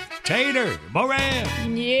Marcy, Tater,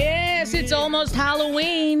 Moran. Yes, it's almost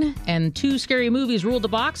Halloween, and 2 scary movies ruled the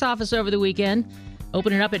box office over the weekend.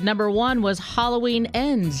 Opening up at number 1 was Halloween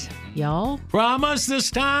Ends, y'all. Promise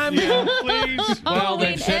this time? Yeah, please. Well,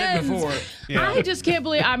 they've said it before. Yeah. I just can't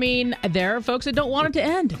believe. I mean, there are folks that don't want it to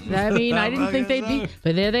end. I mean, I didn't think they'd be,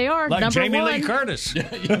 but there they are. Like number Jamie 1. Lee Curtis.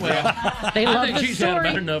 Well, they love the she's story.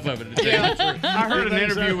 had enough of it. I heard an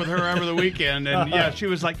interview with her over the weekend, and she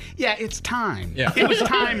was like, "Yeah, it's time. Yeah. It was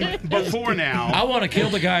time before now." I want to kill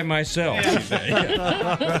the guy myself.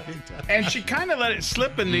 And she kind of let it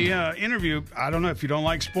slip in the interview. I don't know if you don't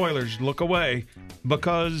like spoilers, look away,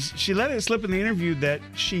 because she let it slip in the interview that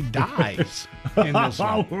she dies in this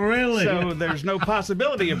one. Oh, really? So there's no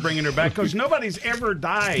possibility of bringing her back because nobody's ever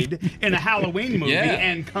died in a Halloween movie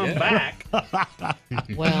and come back.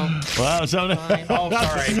 Well, so oh,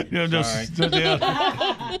 sorry.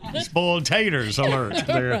 Spoiled taters alert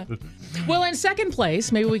there. Well, in second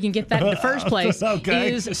place, maybe we can get that in the first place,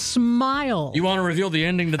 is Smile. You want to reveal the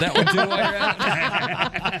ending to that one, too, while you're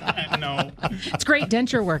at it? No. It's great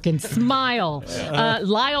denture work in Smile.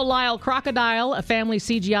 Lyle Crocodile, a family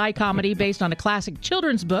CGI comedy based on a classic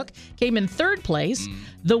children's book, came in third place.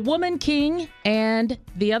 The Woman King and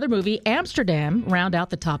the other movie, Amsterdam, round out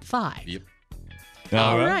the top 5. Yep.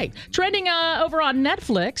 All right. Trending over on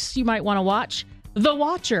Netflix, you might want to watch The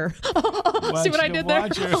Watcher. See what I did there?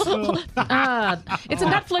 It's a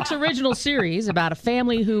Netflix original series about a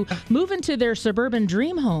family who move into their suburban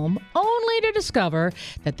dream home only to discover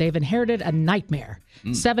that they've inherited a nightmare.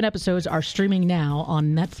 7 episodes are streaming now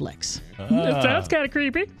on Netflix. That sounds kind of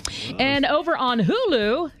creepy. And over on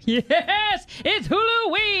Hulu, yes, it's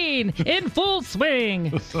Huluween in full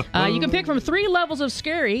swing. You can pick from 3 levels of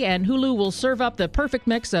scary, and Hulu will serve up the perfect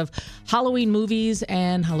mix of Halloween movies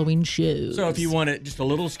and Halloween shows. So if you want it just a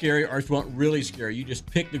little scary, or if you want really scary, you just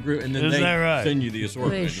pick the group, and then they send you the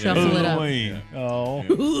assortment. They shuffle it up. Oh.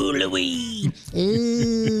 Halloween.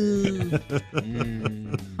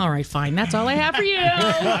 All right, fine. That's all I have for you.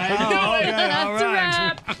 That's a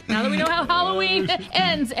wrap. Now that we know how Halloween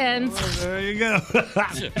ends. There you go.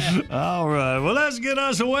 All right. Well, let's get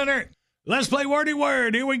us a winner. Let's play Wordy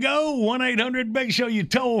Word. Here we go. 1-800-BIG-SHOW, you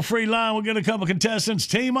toll-free line. We'll get a couple contestants.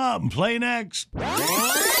 Team up and play next.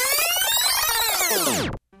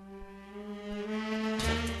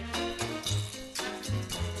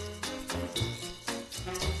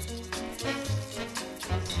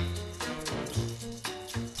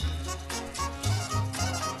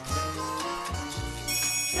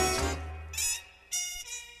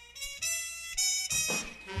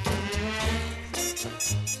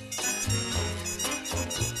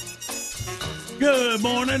 Good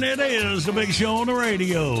morning. It is the Big Show on the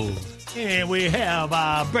radio. And we have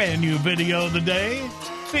a brand new video of the day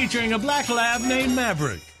featuring a black lab named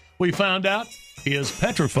Maverick. We found out he is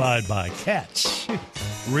petrified by cats.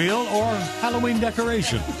 Real or Halloween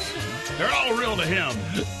decorations? They're all real to him.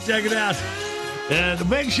 Check it out at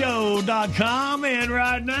thebigshow.com. And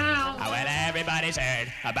right now, well, everybody's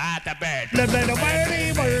heard about the bird.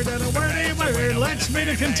 Let's meet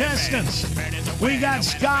the contestants. We got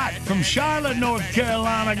Scott from Charlotte, North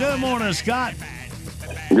Carolina. Good morning, Scott.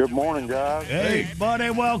 Good morning, guys. Hey, buddy,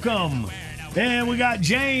 welcome. And we got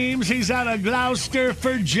James. He's out of Gloucester,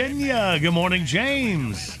 Virginia. Good morning,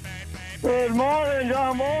 James. Good morning,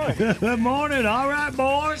 John Boy. Good morning. All right,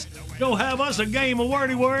 boys. Go have us a game of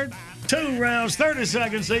wordy word. 2 rounds, 30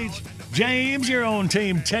 seconds each. James, you're on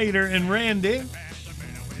Team Tater and Randy.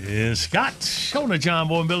 And Scott's on the John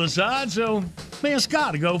Boy and Billy side, so me and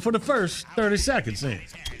Scott go for the first 30 seconds then.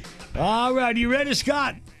 All right, you ready,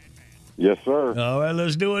 Scott? Yes, sir. All right,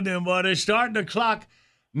 let's do it then, buddy. Start the clock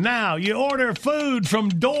now. You order food from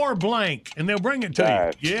Door Blank, and they'll bring it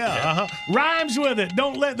to you. Yeah, Rhymes with it.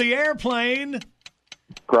 Don't let the airplane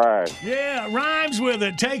crash. Yeah, rhymes with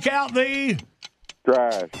it. Take out the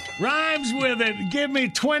trash. Rhymes with it. Give me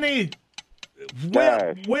 20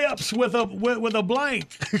 whips with a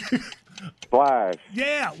blank. Flash.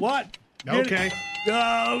 Yeah, what? Okay.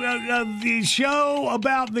 The show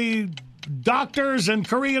about the doctors and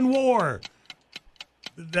Korean War.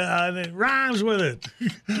 It rhymes with it.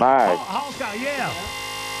 Mag. Hawkeye, yeah.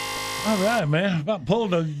 All right, man. About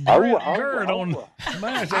pulled a gird on.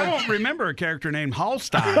 I don't remember a character named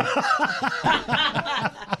Hallstein.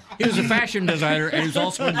 He was a fashion designer, and he was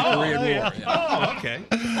also in the Korean War. Yeah. Oh, okay.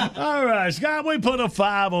 All right, Scott, we put a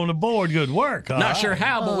 5 on the board. Good work. Not sure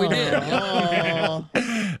how, but we did. All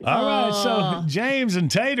right, so James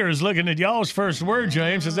and Tater is looking at y'all's first word,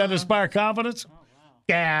 James. Does that inspire confidence?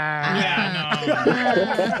 This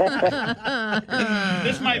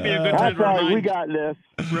might be a good time to remind. We got this.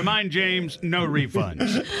 Remind James, no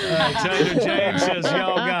refunds. Tater, James says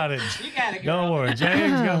y'all got it. You got it. Don't worry,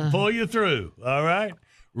 James gonna pull you through. All right,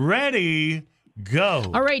 ready, go.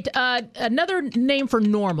 All right, another name for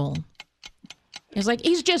normal. It's like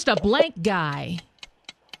he's just a blank guy.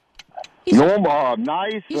 Normal,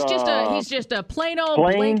 nice. He's just a plain old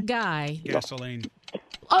blank guy. Gasoline.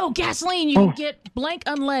 Oh, gasoline! You can get blank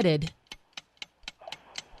unleaded.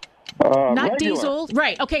 Not regular. diesel,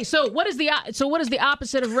 right? Okay, so what is the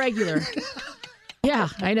opposite of regular? Yeah,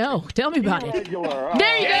 I know. Tell me about it. Regular.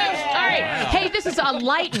 There you go. All right. Wow. Hey, this is a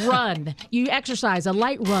light run. You exercise a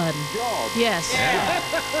light run. Yes. Yeah.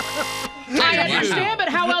 I understand, but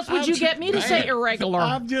how else would you get me to say irregular?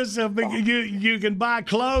 I'm just you can buy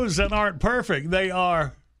clothes that aren't perfect. They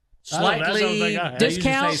are slightly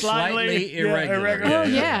discount, slightly irregular. Oh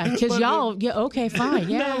yeah, because y'all. Yeah, okay, fine.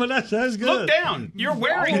 Yeah, no, but that's good. Look down. You're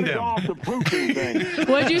wearing them.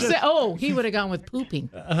 What'd you say? Oh, he would have gone with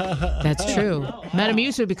pooping. That's true.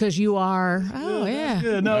 Metamucil because you are. Oh yeah.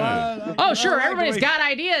 Good. No, oh sure. Everybody's got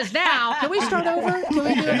ideas now. Can we start over? Can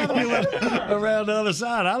we do another one? Around the other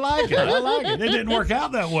side. I like it. It didn't work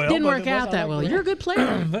out that well. Didn't work out that well. You're a good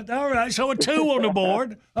player. But all right, so a 2 on the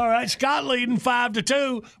board. All right, Scott leading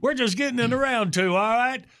 5-2. We're just getting into round 2. All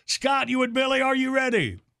right, Scott, you and Billy, are you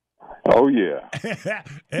ready? Oh yeah.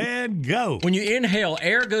 And go. When you inhale,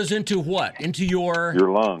 air goes into what? Into your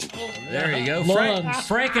lungs. There you go.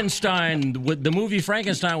 Frankenstein. The movie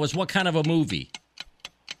Frankenstein was what kind of a movie?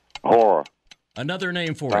 Horror. Another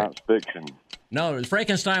name for Science fiction. No,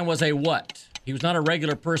 Frankenstein was a what? He was not a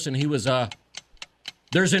regular person. He was a.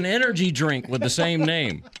 There's an energy drink with the same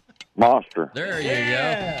name. Monster. There you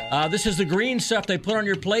go. This is the green stuff they put on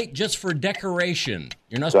your plate just for decoration.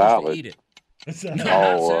 You're not supposed to eat it. No,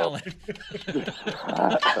 not salad.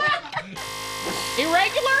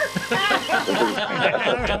 Irregular?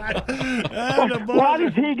 Why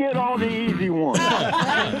does he get all the easy ones?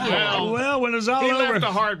 Well, when it's all he over, left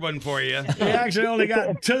a hard one for you. He actually only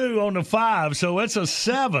got 2 on the 5, so it's a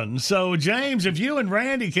 7. So, James, if you and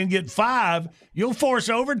Randy can get 5, you'll force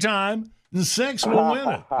overtime, and 6 will win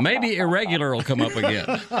it. Maybe irregular will come up again.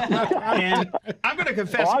 And I'm going to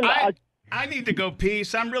confess, I need to go pee,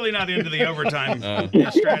 so I'm really not into the overtime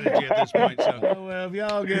strategy at this point. So. Well, if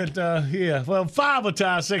y'all get, 5 will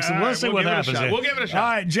tie 6, and let's see what happens. We'll give it a shot. All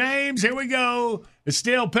right, James, here we go. It's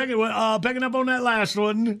still picking up on that last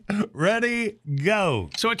one. Ready,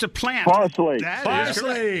 go. So it's a plant. Parsley.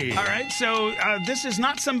 Parsley. All right, so this is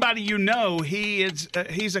not somebody you know. He's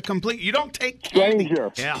a complete. You don't take candy.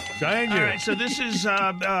 Stranger. Yeah, stranger. All right, so this is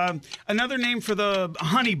another name for the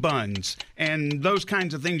honey buns and those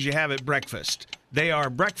kinds of things you have at breakfast. They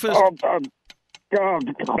are breakfast.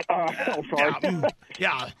 sorry.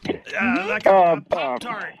 Like a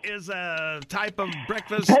Pop-Tart is a type of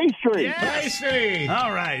breakfast Pastry. Yes. Pastry.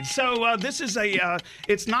 All right. So this is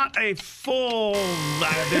it's not a full.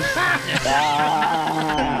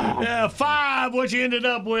 Yeah, 5, what you ended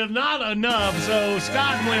up with, not enough. So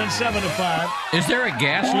Scott wins 7-5. Is there a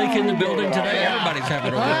gas leak in the building today? Everybody's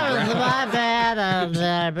having a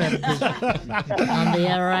On the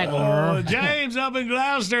regular. James up in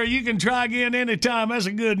Gloucester, you can try again anytime. That's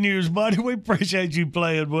a good news, buddy. We appreciate you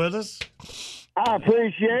playing with us. I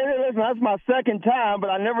appreciate it. Listen, that's my second time, but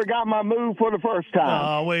I never got my move for the first time.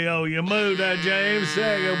 Oh, we owe you a move there, James.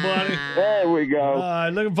 There you go, buddy. There we go. All right,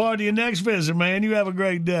 looking forward to your next visit, man. You have a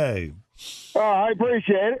great day. I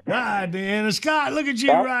appreciate it. All right, Dan. And Scott, look at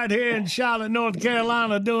you right here in Charlotte, North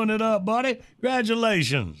Carolina, doing it up, buddy.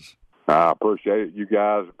 Congratulations. I appreciate it. You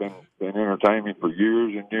guys have been entertaining me for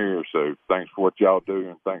years and years, so thanks for what y'all do,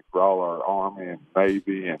 and thanks for all our Army and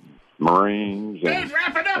Navy and Marines and,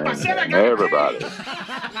 wrap it up. and everybody.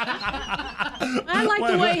 I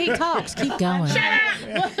like the way he talks. Keep going.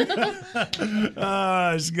 All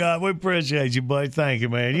right, Scott, we appreciate you, buddy. Thank you,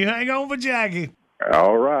 man. You hang on for Jackie.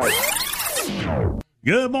 All right.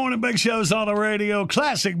 Good morning, Big Show's on the radio.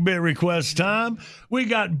 Classic bit request time. We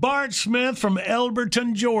got Bart Smith from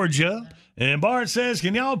Elberton, Georgia. And Bart says,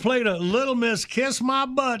 can y'all play the Little Miss Kiss My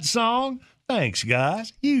Butt song? Thanks,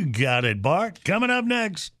 guys. You got it, Bart. Coming up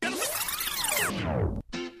next.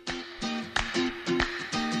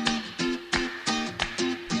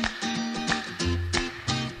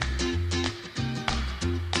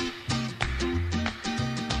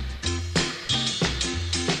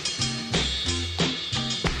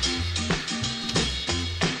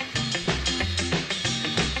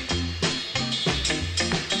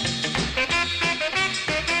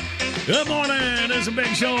 Good morning. It's a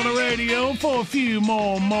Big Show on the radio for a few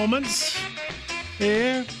more moments.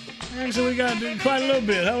 Yeah. Actually, we got quite a little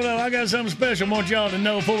bit. Hold on. I got something special I want y'all to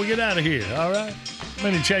know before we get out of here. All right? I'm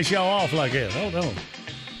going to chase y'all off like that. Hold on.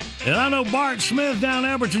 And I know Bart Smith down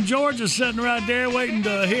in Elberton, Georgia, is sitting right there waiting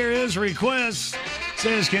to hear his request.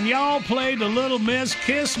 Says, can y'all play the Little Miss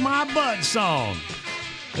Kiss My Butt song?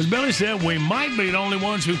 As Billy said, we might be the only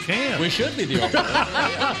ones who can. We should be the only ones.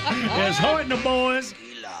 Yes, Hoyt and the boys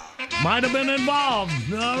might have been involved.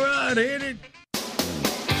 All right, hit it.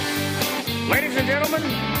 Ladies and gentlemen,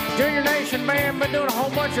 Junior Nation Band been doing a whole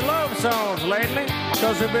bunch of love songs lately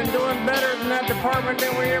because we've been doing better in that department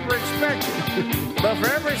than we ever expected. But for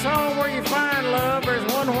every song where you find love, there's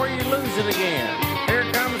one where you lose it again.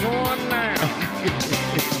 Here comes one now.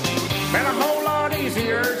 Been a whole lot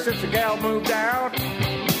easier since the gal moved out.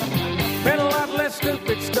 Been a lot less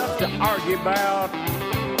stupid stuff to argue about.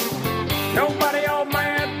 Nobody all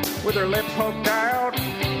mad with her lip poked out.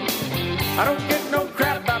 I don't get no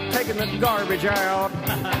crap about taking the garbage out.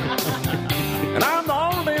 And I'm the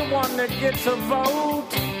only one that gets a vote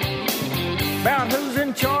about who's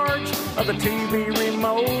in charge of the TV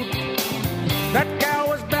remote. That gal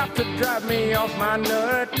was about to drive me off my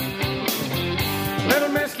nut. Little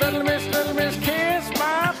miss, little miss, little miss, kiss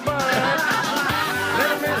my butt.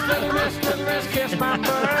 Little miss, little miss, little miss, kiss my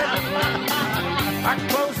butt. I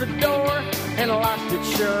closed the door and locked it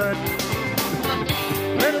shut.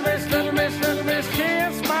 Little miss, little miss, little miss,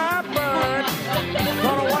 kiss my butt.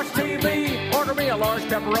 Gonna watch TV, order me a large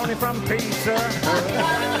pepperoni from Pizza Hut.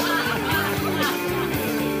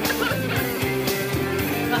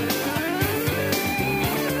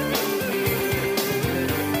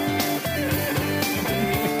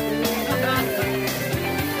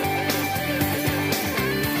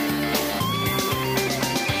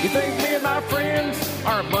 You think me and my friends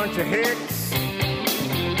are a bunch of hicks?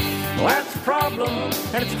 Well, that's a problem,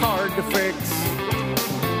 and it's hard to fix.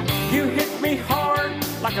 You hit me hard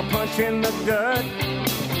like a punch in the gut.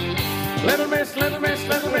 Little miss, little miss,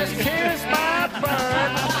 little miss, kiss my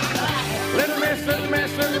butt. Little miss, little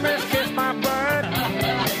miss, little miss, kiss my butt.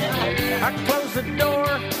 I closed the door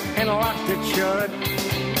and locked it shut.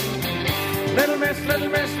 Little miss, little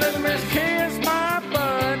miss, little miss, kiss my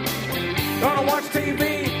butt. Gonna watch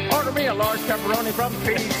TV, order me a large pepperoni from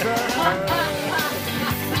Pizza Hut.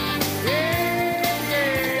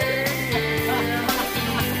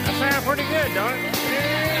 Sound pretty good, don't it?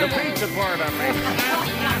 The pizza part, I mean.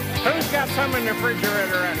 Who's got some in the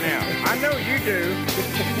refrigerator right now? I know you do.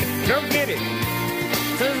 Go get it.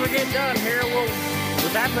 As soon as we get done here, we'll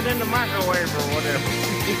zap it in the microwave or whatever.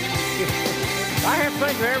 I have to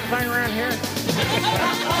think of everything around here.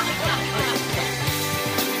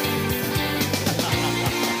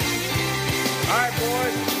 All right,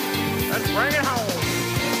 boys. Let's bring it home.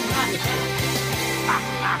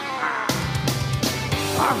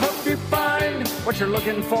 I hope you find what you're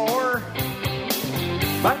looking for.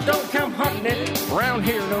 But don't come hunting it around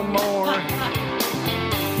here no more.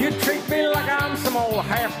 You treat me like I'm some old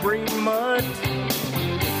half-breed mutt.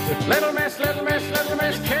 Little miss, kiss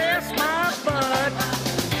my butt.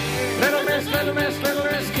 Little miss,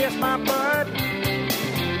 kiss my butt.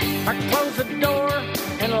 I closed the door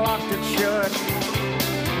and locked it shut.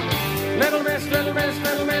 Little miss,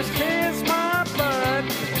 kiss my butt.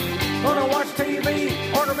 Gonna watch TV,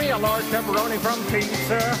 order me a large pepperoni from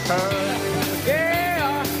Pizza Hut.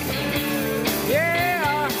 Yeah,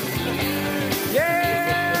 yeah,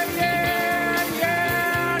 yeah, yeah,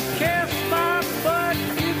 yeah. Kiss my butt,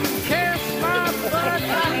 you can kiss my butt,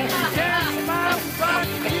 you can kiss my butt,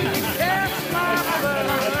 you can kiss my butt.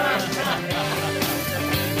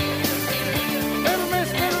 Little miss,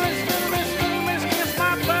 kiss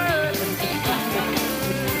my butt.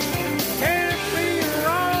 Can't be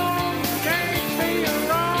wrong, can't be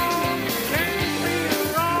wrong, can't be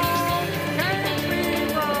wrong, can't be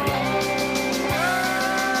wrong.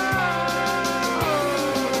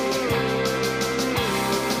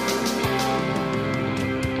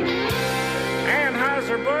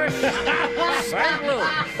 Anheuser-Busch, St. Louis.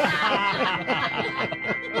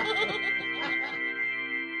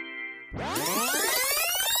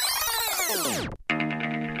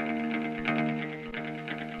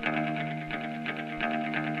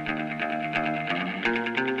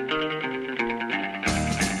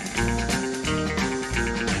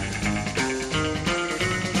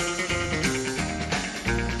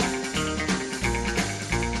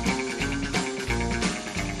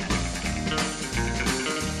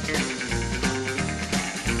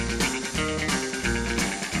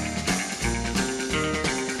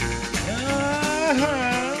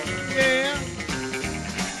 Yeah.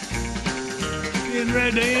 Getting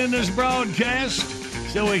ready to end this broadcast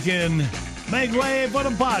so we can make way for the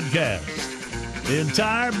podcast. The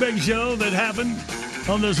entire big show that happened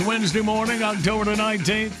on this Wednesday morning, October the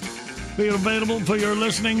 19th, be available for your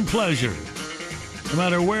listening pleasure. No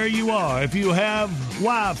matter where you are, if you have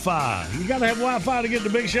Wi-Fi, you got to have Wi-Fi to get to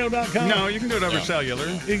BigShow.com. No, you can do it over cellular.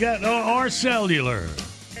 You got or cellular.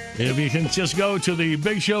 If you can just go to the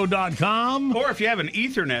BigShow.com. Or if you have an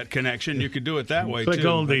Ethernet connection, you could do it that way, Click too.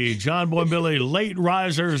 on the John Boy and Billy Late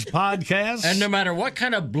Risers podcast. And no matter what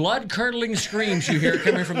kind of blood-curdling screams you hear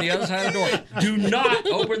coming from the other side of the door, do not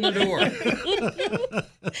open the door.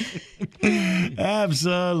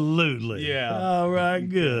 Absolutely. Yeah. All right,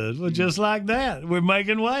 good. Well, just like that, we're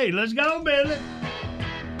making way. Let's go, Billy.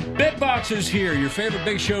 Bitbox is here. Your favorite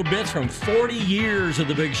Big Show bits from 40 years of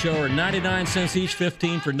the Big Show are 99 cents each,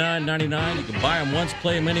 15 for $9.99. You can buy them once,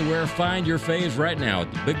 play them anywhere. Find your faves right now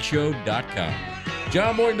at thebigshow.com.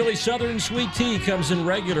 John Boy and Billy Southern Sweet Tea comes in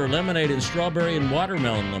regular lemonade and strawberry and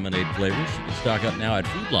watermelon lemonade flavors. You can stock up now at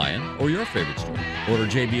Food Lion or your favorite store. Order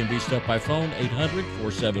JB&B Stuff by phone,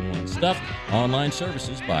 800-471-STUFF. Online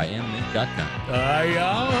services by mlink.com.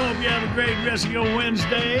 Y'all, hope you have a great rest of your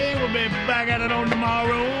Wednesday. We'll be back at it on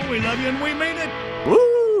tomorrow. We love you and we mean it.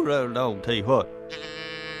 Woo, road dog, tell you what.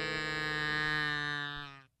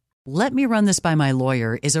 Let me run this by my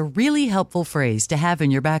lawyer is a really helpful phrase to have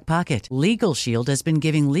in your back pocket. Legal Shield has been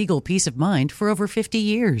giving legal peace of mind for over 50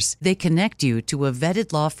 years. They connect you to a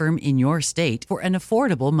vetted law firm in your state for an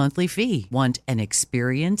affordable monthly fee. Want an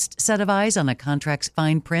experienced set of eyes on a contract's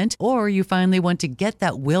fine print? Or you finally want to get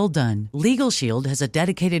that will done? Legal Shield has a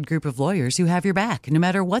dedicated group of lawyers who have your back, no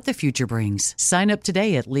matter what the future brings. Sign up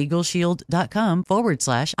today at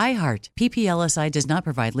LegalShield.com/iHeart. PPLSI does not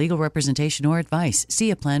provide legal representation or advice.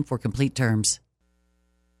 See a plan for complete terms.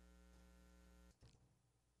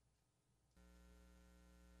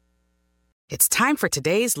 It's time for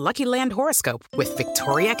today's Lucky Land horoscope with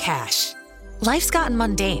Victoria Cash. Life's gotten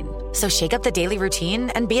mundane, so shake up the daily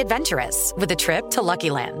routine and be adventurous with a trip to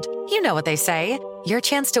Lucky Land. You know what they say, your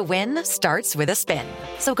chance to win starts with a spin.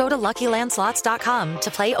 So go to LuckyLandSlots.com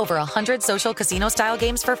to play over 100 social casino-style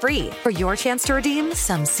games for free for your chance to redeem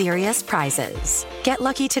some serious prizes. Get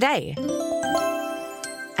lucky today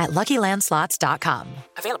at LuckyLandSlots.com.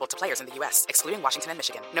 Available to players in the U.S., excluding Washington and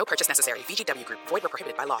Michigan. No purchase necessary. VGW Group. Void where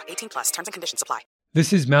prohibited by law. 18+. Terms and conditions apply.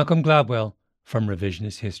 This is Malcolm Gladwell from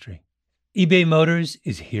Revisionist History. eBay Motors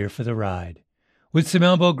is here for the ride. With some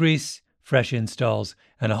elbow grease, fresh installs,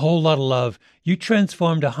 and a whole lot of love, you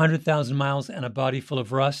transformed 100,000 miles and a body full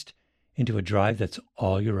of rust into a drive that's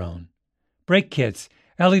all your own. Brake kits,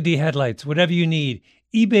 LED headlights, whatever you need,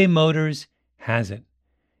 eBay Motors has it.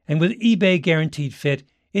 And with eBay Guaranteed Fit,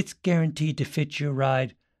 it's guaranteed to fit your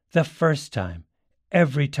ride the first time,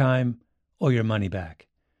 every time, or your money back.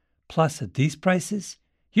 Plus, at these prices,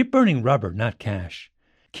 you're burning rubber, not cash.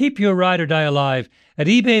 Keep your ride or die alive at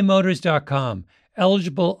ebaymotors.com.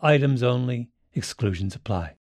 Eligible items only. Exclusions apply.